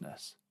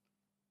righteousness.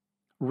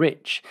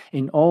 rich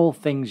in all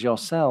things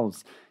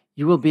yourselves,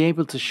 you will be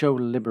able to show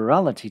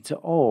liberality to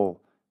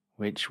all,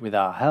 which, with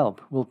our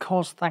help, will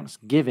cause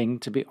thanksgiving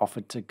to be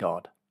offered to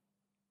God.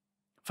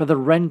 For the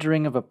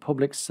rendering of a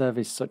public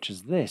service such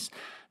as this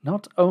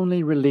not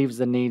only relieves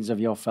the needs of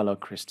your fellow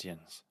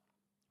Christians,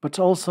 but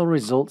also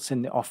results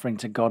in the offering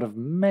to God of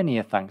many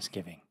a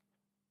thanksgiving.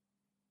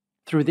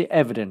 Through the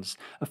evidence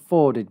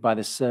afforded by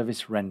the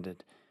service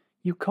rendered,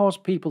 you cause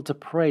people to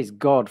praise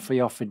God for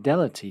your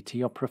fidelity to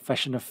your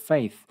profession of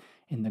faith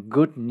in the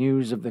good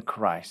news of the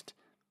Christ,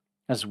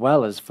 as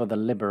well as for the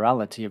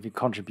liberality of your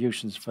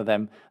contributions for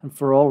them and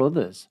for all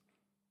others.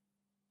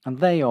 And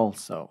they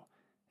also,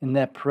 in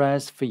their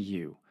prayers for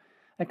you,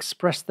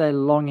 express their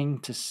longing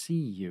to see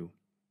you,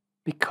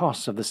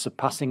 because of the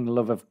surpassing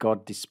love of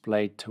God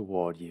displayed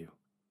toward you.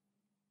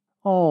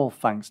 All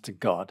thanks to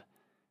God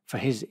for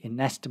his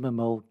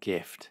inestimable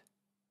gift.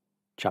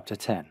 Chapter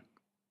 10.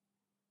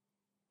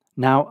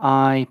 Now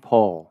I,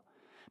 Paul,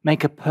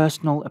 make a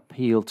personal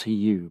appeal to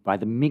you by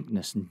the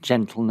meekness and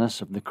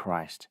gentleness of the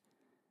Christ.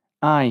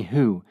 I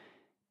who,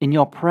 in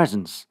your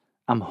presence,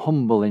 am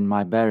humble in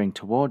my bearing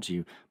towards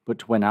you,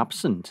 but when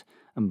absent,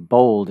 am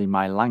bold in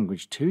my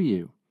language to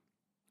you.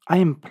 I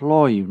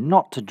implore you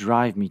not to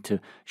drive me to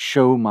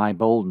show my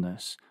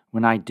boldness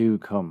when I do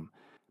come,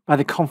 by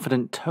the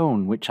confident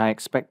tone which I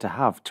expect to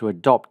have to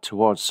adopt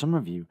towards some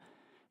of you,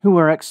 who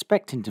are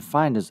expecting to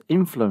find us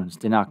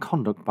influenced in our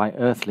conduct by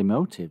earthly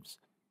motives.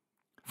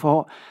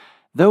 For,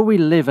 though we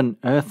live an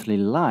earthly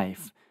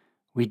life,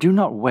 we do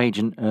not wage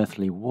an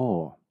earthly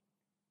war.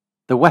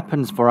 The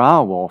weapons for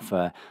our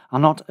warfare are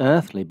not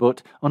earthly,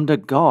 but under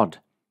God,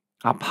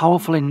 are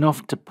powerful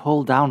enough to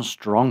pull down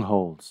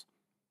strongholds.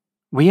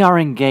 We are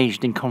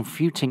engaged in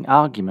confuting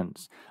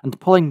arguments and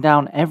pulling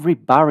down every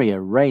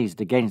barrier raised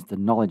against the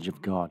knowledge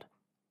of God.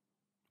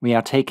 We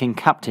are taking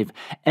captive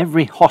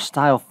every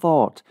hostile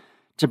thought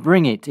to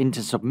bring it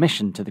into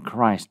submission to the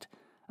Christ,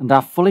 and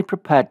are fully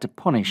prepared to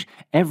punish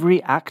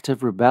every act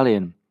of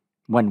rebellion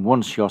when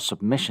once your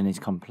submission is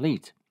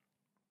complete.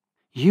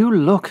 You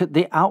look at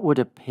the outward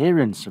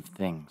appearance of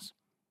things.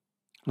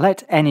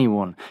 Let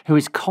anyone who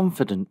is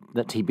confident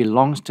that he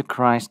belongs to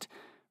Christ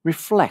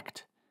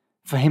reflect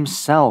for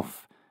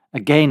himself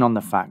again on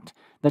the fact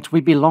that we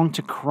belong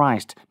to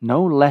Christ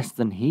no less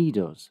than he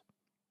does.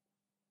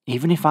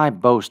 Even if I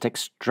boast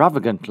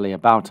extravagantly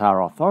about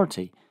our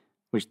authority,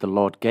 which the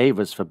Lord gave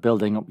us for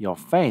building up your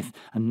faith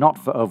and not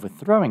for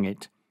overthrowing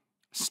it,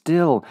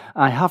 still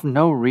I have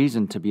no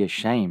reason to be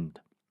ashamed.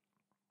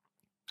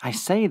 I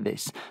say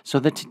this so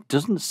that it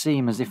doesn't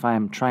seem as if I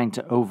am trying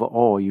to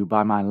overawe you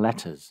by my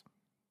letters.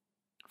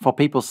 For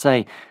people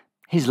say,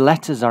 his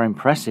letters are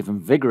impressive and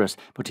vigorous,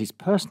 but his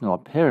personal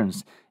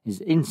appearance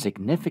is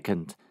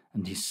insignificant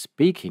and his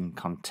speaking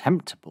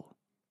contemptible.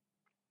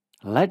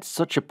 Let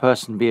such a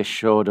person be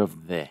assured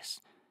of this,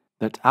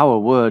 that our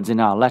words in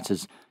our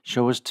letters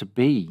show us to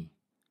be,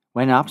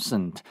 when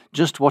absent,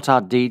 just what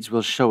our deeds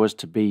will show us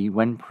to be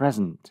when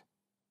present.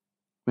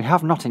 We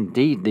have not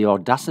indeed the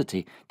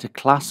audacity to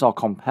class or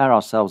compare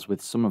ourselves with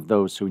some of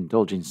those who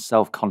indulge in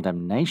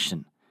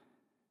self-condemnation,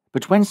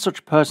 but when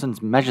such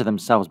persons measure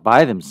themselves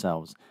by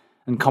themselves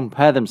and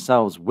compare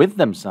themselves with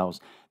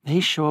themselves, they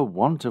show a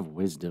want of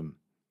wisdom.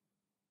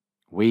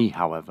 We,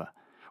 however,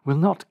 will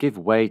not give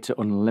way to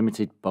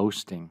unlimited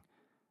boasting,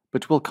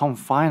 but will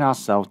confine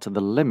ourselves to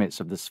the limits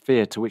of the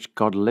sphere to which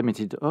God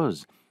limited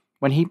us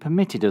when he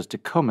permitted us to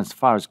come as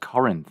far as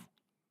Corinth.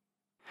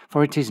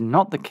 For it is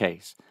not the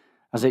case,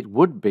 as it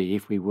would be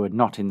if we were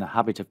not in the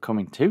habit of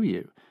coming to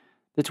you,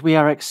 that we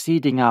are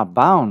exceeding our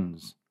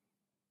bounds.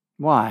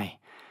 Why,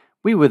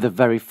 we were the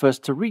very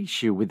first to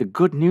reach you with the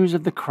good news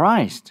of the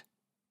Christ.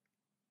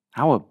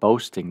 Our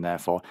boasting,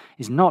 therefore,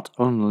 is not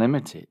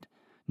unlimited,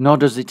 nor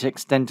does it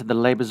extend to the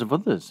labors of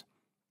others.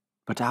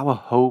 But our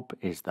hope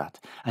is that,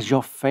 as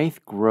your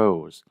faith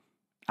grows,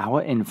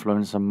 our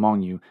influence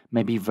among you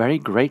may be very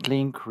greatly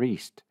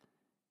increased,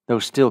 though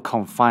still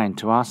confined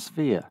to our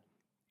sphere,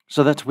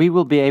 so that we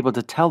will be able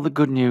to tell the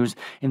good news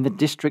in the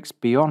districts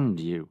beyond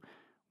you,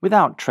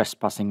 without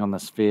trespassing on the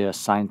sphere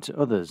assigned to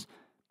others,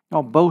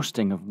 or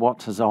boasting of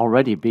what has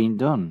already been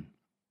done.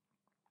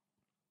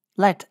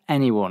 Let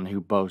anyone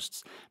who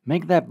boasts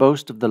make their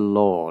boast of the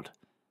Lord,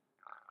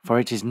 for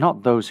it is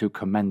not those who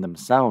commend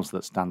themselves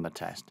that stand the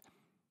test,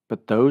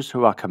 but those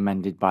who are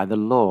commended by the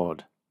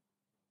Lord.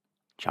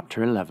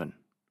 Chapter 11.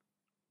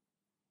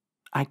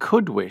 I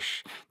could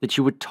wish that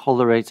you would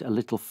tolerate a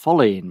little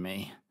folly in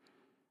me,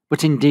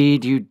 but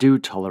indeed you do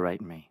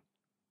tolerate me.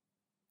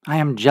 I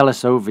am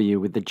jealous over you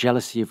with the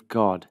jealousy of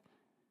God,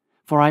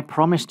 for I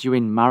promised you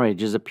in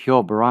marriage as a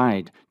pure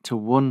bride to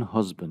one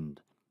husband,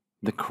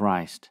 the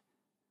Christ.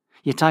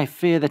 Yet I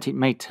fear that it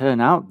may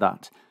turn out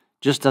that,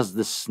 just as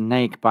the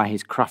snake by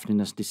his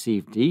craftiness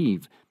deceived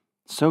Eve,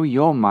 so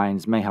your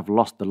minds may have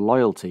lost the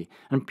loyalty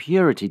and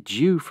purity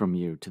due from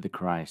you to the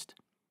Christ.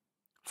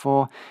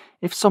 For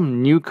if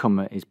some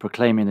newcomer is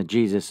proclaiming a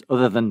Jesus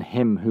other than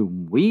him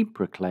whom we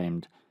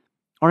proclaimed,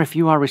 or if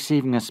you are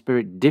receiving a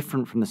spirit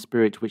different from the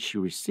spirit which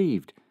you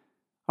received,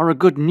 or a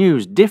good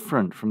news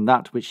different from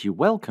that which you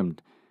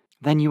welcomed,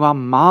 Then you are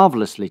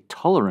marvelously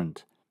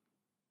tolerant.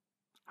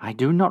 I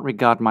do not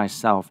regard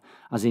myself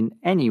as in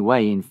any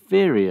way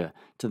inferior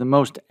to the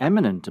most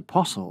eminent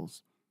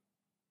apostles.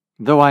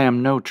 Though I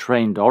am no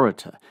trained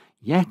orator,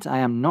 yet I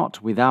am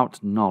not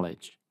without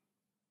knowledge.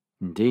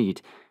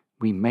 Indeed,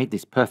 we made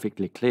this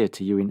perfectly clear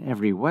to you in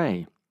every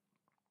way.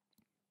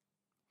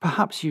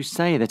 Perhaps you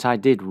say that I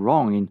did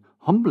wrong in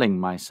humbling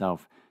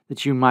myself,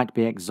 that you might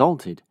be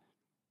exalted.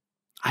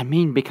 I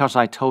mean because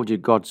I told you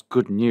God's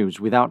good news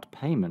without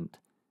payment.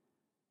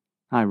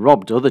 I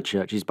robbed other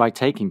churches by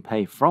taking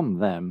pay from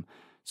them,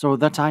 so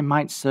that I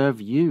might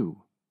serve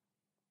you.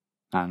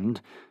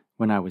 And,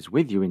 when I was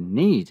with you in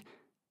need,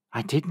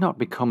 I did not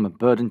become a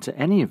burden to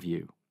any of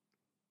you.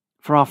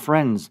 For our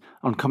friends,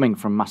 on coming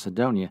from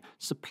Macedonia,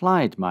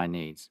 supplied my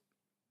needs.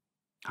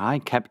 I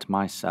kept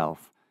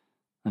myself,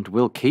 and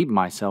will keep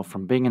myself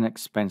from being an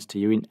expense to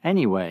you in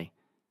any way.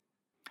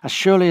 As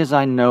surely as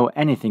I know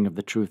anything of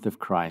the truth of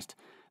Christ,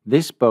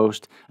 this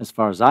boast, as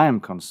far as I am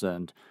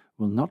concerned,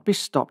 will not be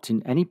stopped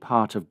in any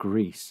part of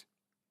Greece.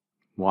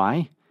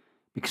 Why?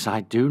 Because I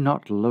do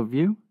not love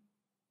you?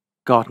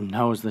 God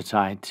knows that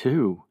I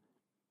do.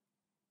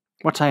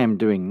 What I am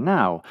doing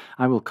now,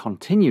 I will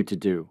continue to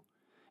do,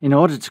 in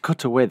order to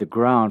cut away the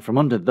ground from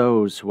under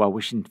those who are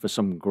wishing for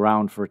some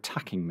ground for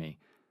attacking me,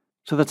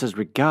 so that as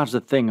regards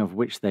the thing of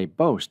which they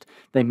boast,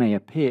 they may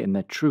appear in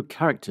their true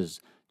characters,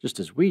 just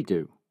as we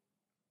do.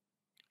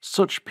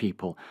 Such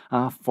people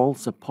are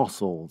false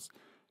apostles,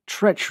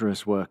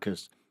 treacherous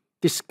workers,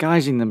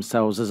 disguising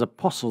themselves as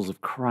apostles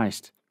of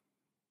Christ.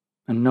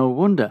 And no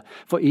wonder,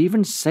 for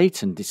even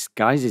Satan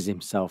disguises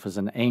himself as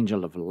an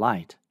angel of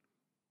light.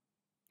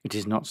 It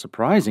is not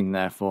surprising,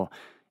 therefore,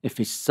 if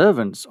his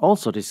servants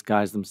also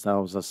disguise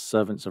themselves as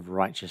servants of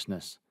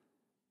righteousness.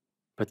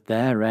 But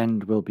their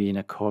end will be in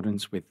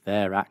accordance with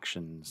their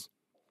actions.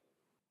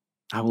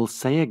 I will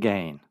say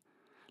again,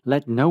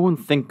 let no one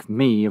think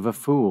me of a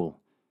fool.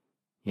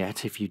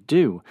 Yet if you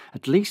do,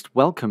 at least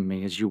welcome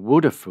me as you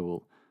would a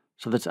fool,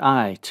 so that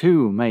I,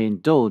 too, may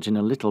indulge in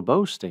a little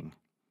boasting.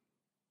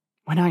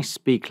 When I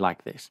speak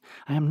like this,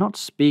 I am not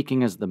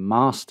speaking as the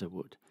master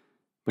would,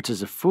 but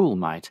as a fool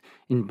might,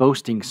 in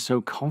boasting so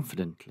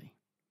confidently.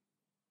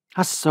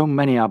 As so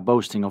many are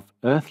boasting of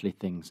earthly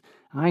things,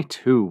 I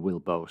too will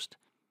boast.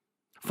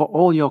 For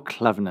all your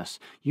cleverness,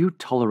 you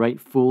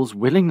tolerate fools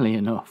willingly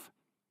enough.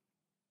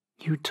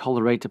 You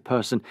tolerate a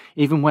person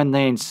even when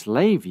they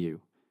enslave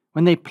you,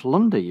 when they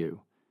plunder you,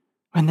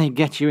 when they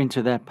get you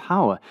into their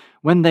power,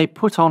 when they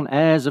put on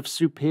airs of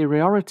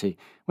superiority,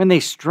 when they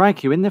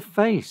strike you in the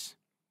face.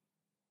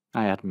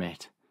 I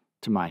admit,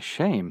 to my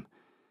shame,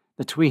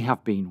 that we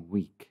have been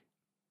weak.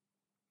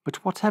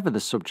 But whatever the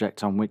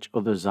subject on which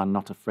others are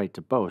not afraid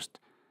to boast,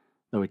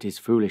 though it is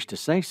foolish to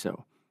say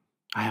so,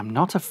 I am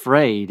not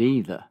afraid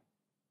either.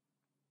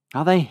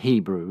 Are they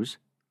Hebrews?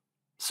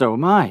 So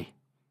am I.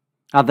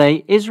 Are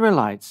they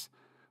Israelites?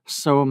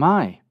 So am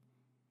I.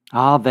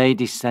 Are they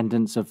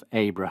descendants of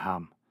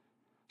Abraham?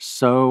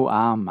 So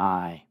am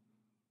I.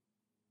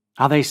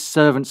 Are they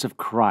servants of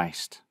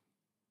Christ?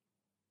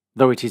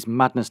 Though it is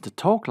madness to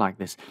talk like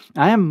this,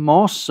 I am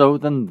more so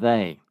than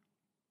they.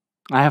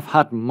 I have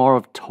had more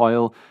of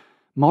toil,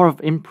 more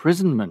of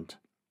imprisonment.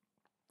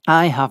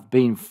 I have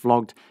been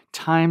flogged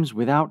times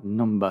without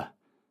number.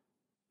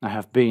 I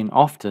have been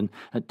often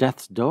at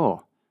death's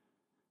door.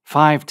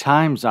 5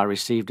 times I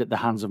received at the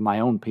hands of my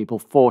own people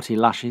 40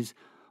 lashes,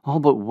 all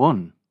but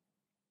one.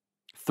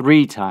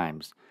 3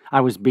 times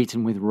I was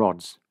beaten with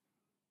rods.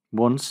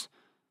 Once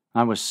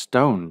I was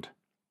stoned.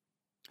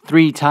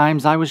 3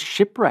 times I was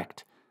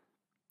shipwrecked.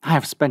 I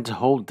have spent a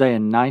whole day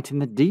and night in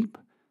the deep.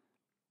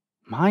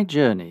 My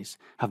journeys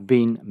have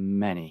been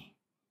many.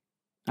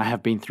 I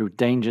have been through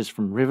dangers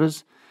from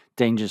rivers,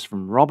 dangers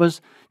from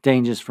robbers,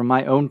 dangers from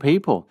my own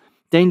people,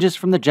 dangers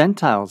from the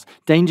Gentiles,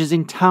 dangers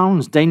in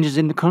towns, dangers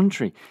in the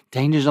country,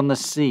 dangers on the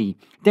sea,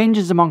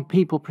 dangers among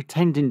people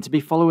pretending to be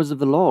followers of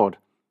the Lord.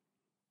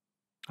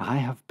 I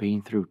have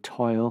been through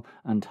toil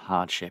and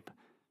hardship.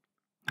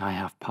 I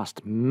have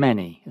passed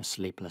many a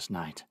sleepless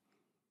night.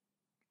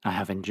 I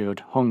have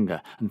endured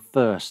hunger and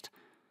thirst.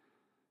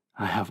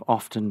 I have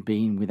often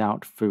been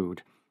without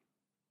food.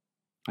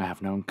 I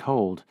have known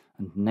cold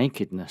and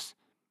nakedness.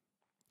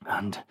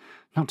 And,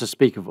 not to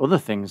speak of other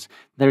things,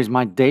 there is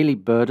my daily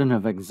burden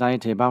of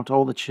anxiety about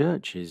all the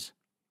churches.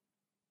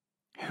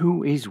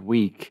 Who is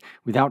weak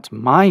without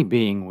my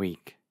being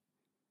weak?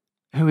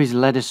 Who is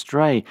led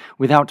astray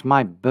without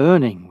my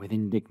burning with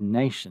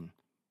indignation?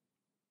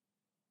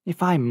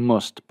 If I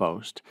must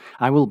boast,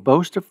 I will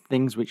boast of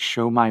things which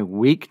show my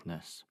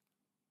weakness.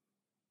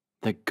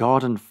 The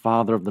God and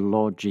Father of the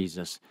Lord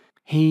Jesus,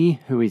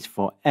 He who is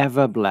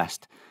forever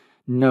blessed,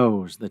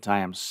 knows that I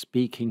am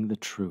speaking the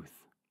truth.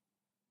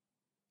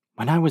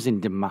 When I was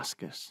in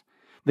Damascus,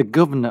 the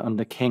governor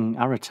under King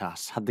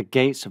Aretas had the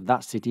gates of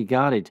that city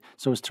guarded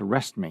so as to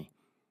arrest me,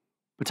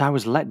 but I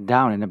was let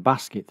down in a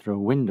basket through a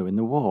window in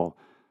the wall,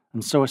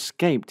 and so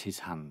escaped his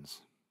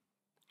hands.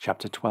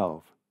 Chapter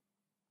 12.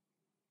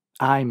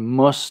 I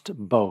must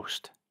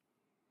boast.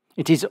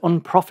 It is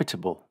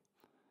unprofitable.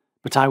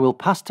 but I will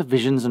pass to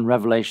visions and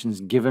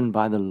revelations given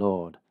by the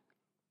Lord.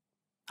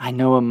 I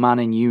know a man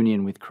in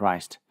union with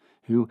Christ,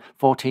 who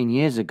 14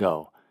 years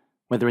ago,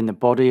 whether in the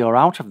body or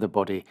out of the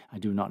body, I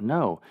do not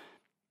know,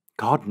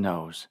 God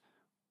knows,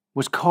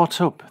 was caught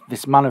up,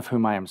 this man of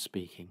whom I am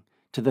speaking,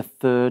 to the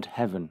third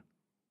heaven.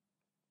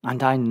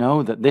 And I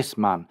know that this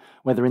man,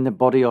 whether in the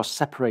body or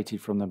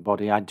separated from the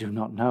body, I do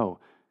not know,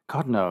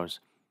 God knows,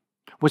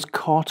 was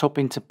caught up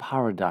into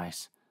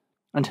paradise,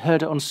 and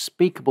heard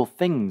unspeakable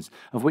things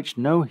of which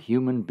no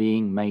human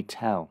being may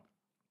tell.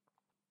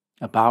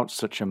 About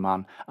such a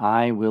man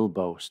I will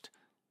boast,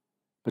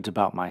 but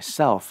about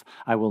myself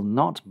I will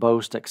not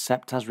boast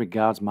except as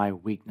regards my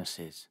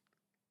weaknesses.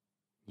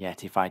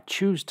 Yet if I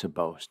choose to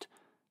boast,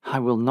 I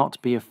will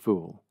not be a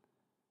fool,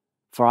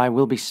 for I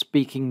will be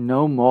speaking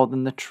no more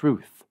than the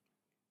truth.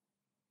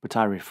 But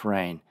I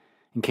refrain,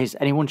 in case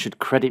anyone should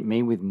credit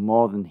me with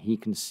more than he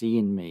can see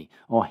in me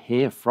or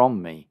hear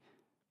from me,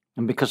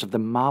 and because of the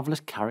marvelous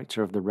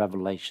character of the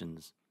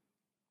revelations.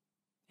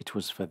 It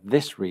was for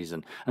this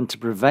reason, and to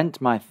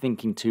prevent my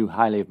thinking too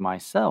highly of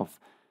myself,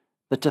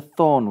 that a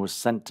thorn was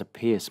sent to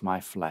pierce my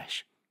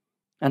flesh,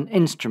 an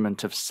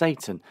instrument of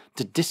Satan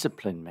to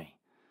discipline me,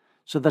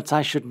 so that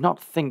I should not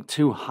think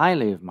too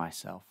highly of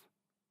myself.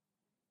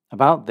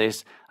 About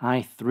this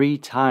I 3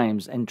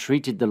 times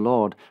entreated the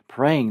Lord,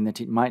 praying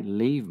that it might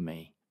leave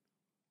me.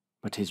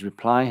 But his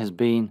reply has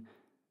been,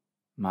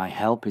 "My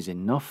help is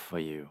enough for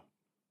you,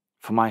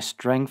 for my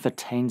strength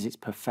attains its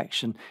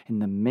perfection in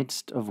the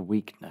midst of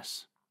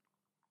weakness."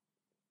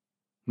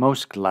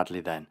 Most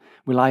gladly, then,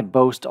 will I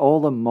boast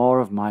all the more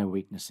of my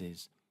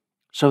weaknesses,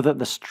 so that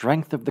the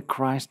strength of the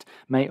Christ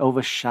may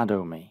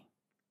overshadow me.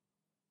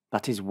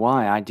 That is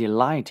why I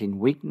delight in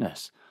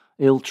weakness,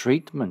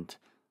 ill-treatment,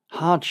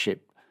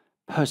 hardship,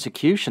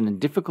 persecution, and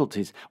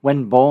difficulties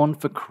when borne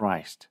for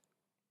Christ.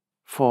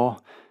 For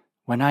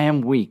when I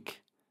am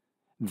weak,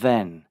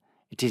 then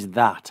it is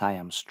that I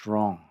am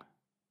strong.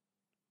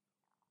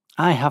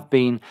 I have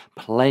been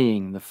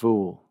playing the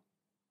fool.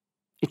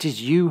 It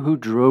is you who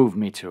drove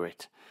me to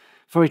it,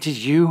 for it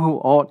is you who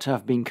ought to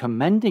have been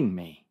commending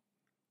me.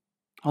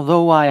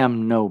 Although I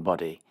am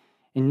nobody,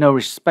 in no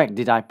respect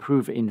did I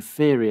prove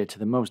inferior to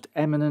the most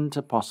eminent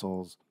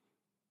apostles.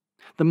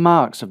 The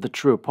marks of the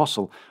true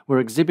apostle were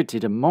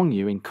exhibited among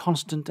you in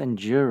constant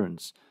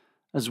endurance,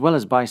 as well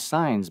as by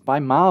signs, by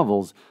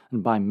marvels,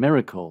 and by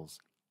miracles.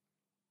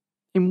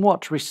 In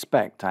what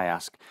respect, I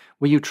ask,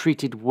 were you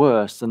treated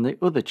worse than the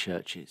other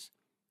churches,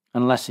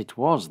 unless it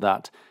was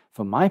that,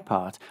 for my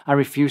part, I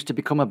refused to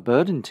become a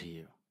burden to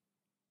you?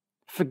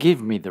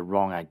 Forgive me the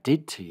wrong I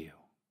did to you.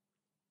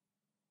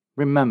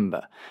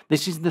 Remember,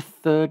 this is the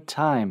 3rd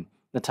time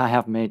that I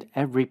have made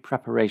every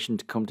preparation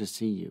to come to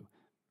see you,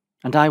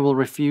 and I will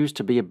refuse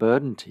to be a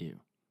burden to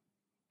you.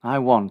 I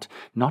want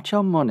not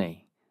your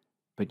money,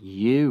 but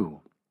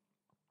you.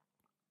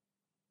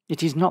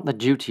 It is not the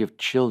duty of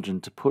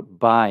children to put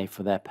by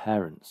for their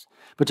parents,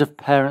 but of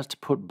parents to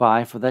put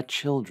by for their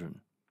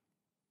children.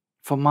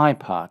 For my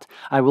part,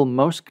 I will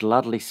most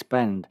gladly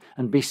spend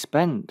and be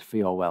spent for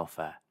your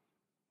welfare.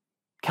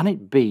 Can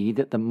it be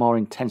that the more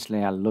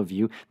intensely I love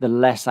you, the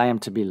less I am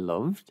to be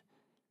loved?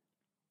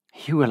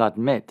 You will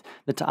admit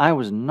that I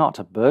was not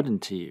a burden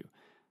to you,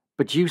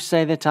 but you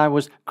say that I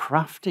was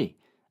crafty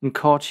and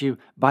caught you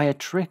by a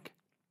trick.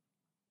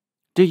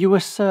 Do you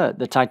assert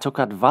that I took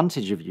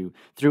advantage of you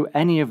through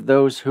any of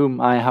those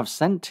whom I have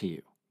sent to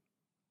you?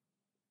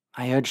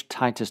 I urged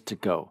Titus to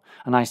go,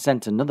 and I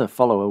sent another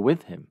follower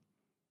with him.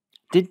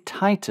 Did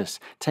Titus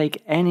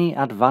take any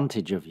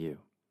advantage of you?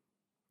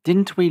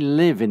 Didn't we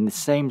live in the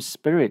same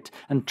spirit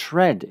and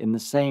tread in the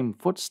same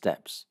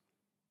footsteps?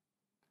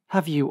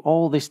 Have you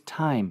all this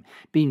time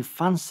been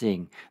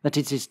fancying that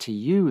it is to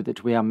you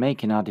that we are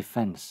making our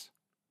defense?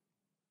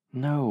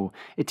 No,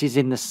 it is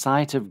in the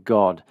sight of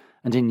God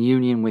and in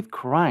union with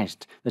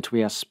Christ that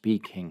we are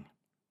speaking.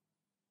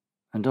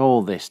 And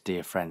all this,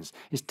 dear friends,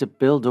 is to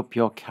build up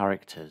your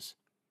characters.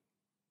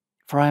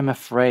 For I am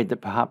afraid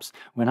that perhaps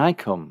when I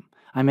come,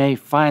 I may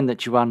find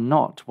that you are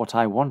not what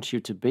I want you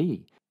to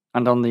be,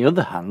 and on the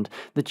other hand,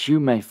 that you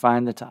may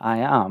find that I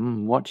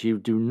am what you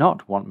do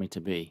not want me to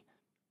be.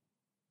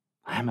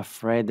 I am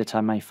afraid that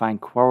I may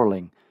find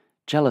quarrelling,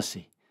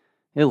 jealousy,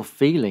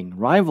 ill-feeling,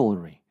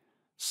 rivalry,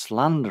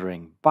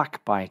 slandering,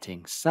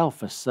 backbiting,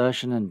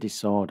 self-assertion, and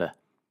disorder.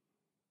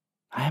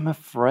 I am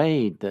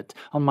afraid that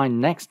on my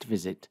next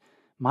visit,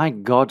 my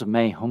God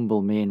may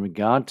humble me in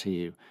regard to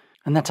you,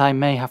 and that I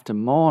may have to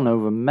mourn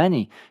over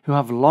many who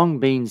have long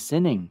been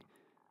sinning,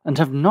 and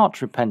have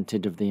not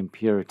repented of the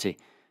impurity,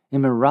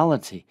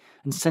 immorality,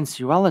 and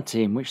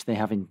sensuality in which they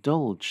have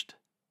indulged.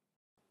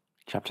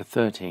 Chapter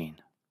 13.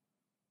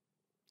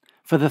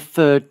 For the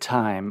 3rd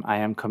time I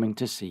am coming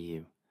to see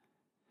you.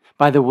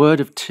 By the word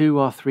of 2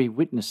 or 3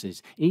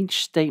 witnesses,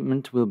 each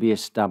statement will be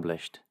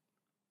established.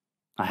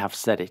 I have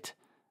said it,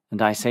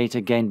 and I say it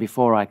again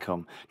before I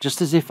come,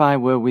 just as if I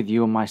were with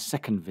you on my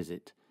 2nd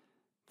visit.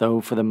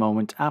 Though for the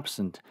moment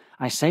absent,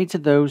 I say to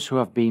those who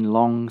have been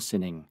long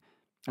sinning,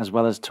 as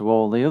well as to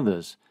all the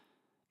others,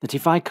 that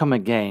if I come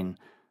again,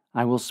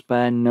 I will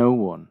spare no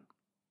one,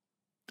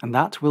 And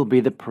that will be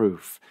the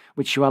proof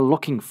which you are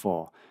looking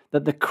for,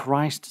 that the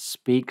Christ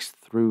speaks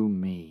through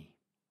me.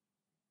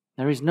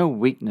 There is no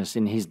weakness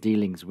in his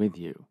dealings with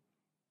you.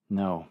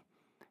 No,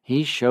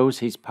 he shows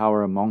his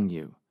power among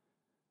you.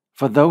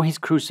 For though his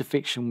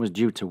crucifixion was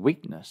due to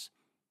weakness,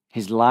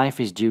 his life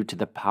is due to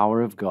the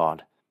power of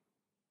God.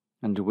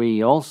 And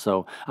we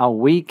also are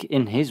weak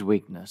in his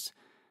weakness,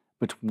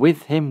 but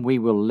with him we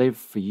will live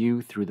for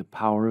you through the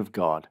power of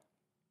God.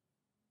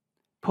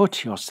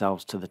 Put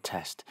yourselves to the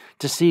test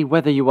to see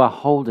whether you are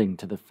holding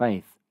to the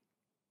faith.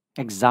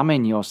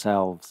 Examine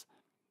yourselves.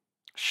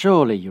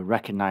 Surely you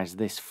recognize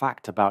this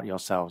fact about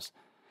yourselves,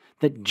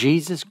 that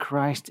Jesus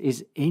Christ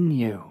is in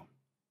you.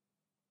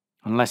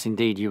 Unless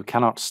indeed you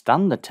cannot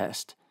stand the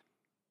test.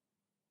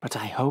 But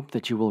I hope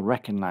that you will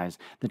recognize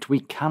that we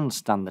can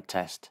stand the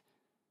test.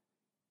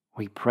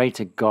 We pray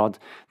to God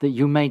that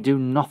you may do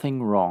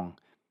nothing wrong,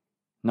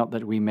 not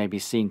that we may be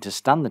seen to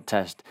stand the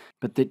test,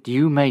 but that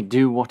you may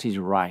do what is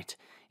right,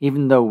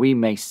 even though we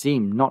may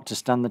seem not to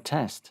stand the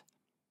test.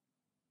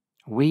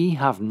 We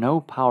have no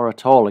power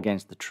at all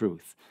against the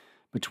truth,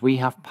 but we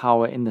have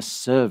power in the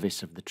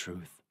service of the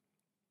truth.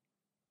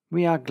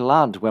 We are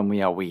glad when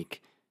we are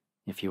weak,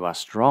 if you are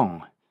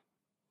strong,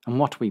 and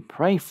what we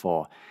pray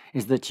for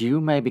is that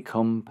you may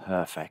become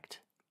perfect.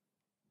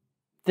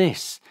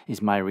 This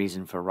is my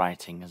reason for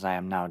writing as I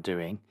am now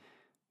doing,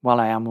 while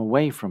I am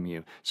away from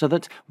you, so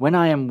that when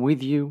I am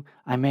with you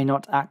I may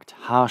not act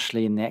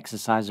harshly in the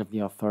exercise of the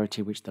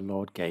authority which the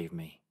Lord gave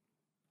me,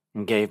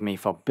 and gave me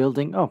for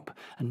building up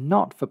and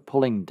not for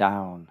pulling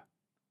down.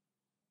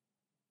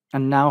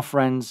 And now,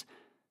 friends,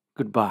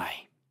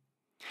 goodbye.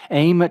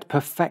 Aim at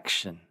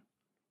perfection.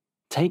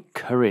 Take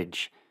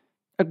courage.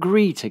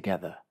 Agree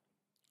together.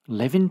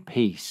 Live in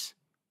peace.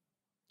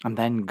 And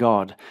then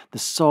God, the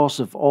source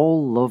of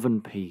all love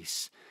and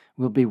peace,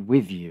 will be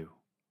with you.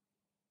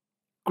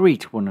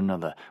 Greet one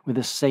another with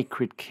a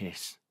sacred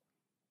kiss.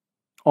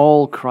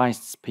 All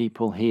Christ's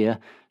people here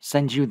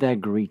send you their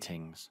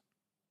greetings.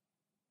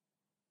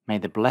 May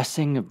the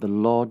blessing of the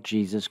Lord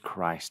Jesus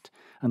Christ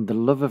and the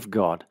love of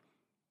God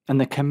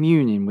and the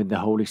communion with the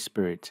Holy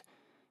Spirit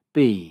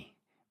be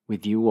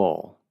with you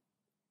all.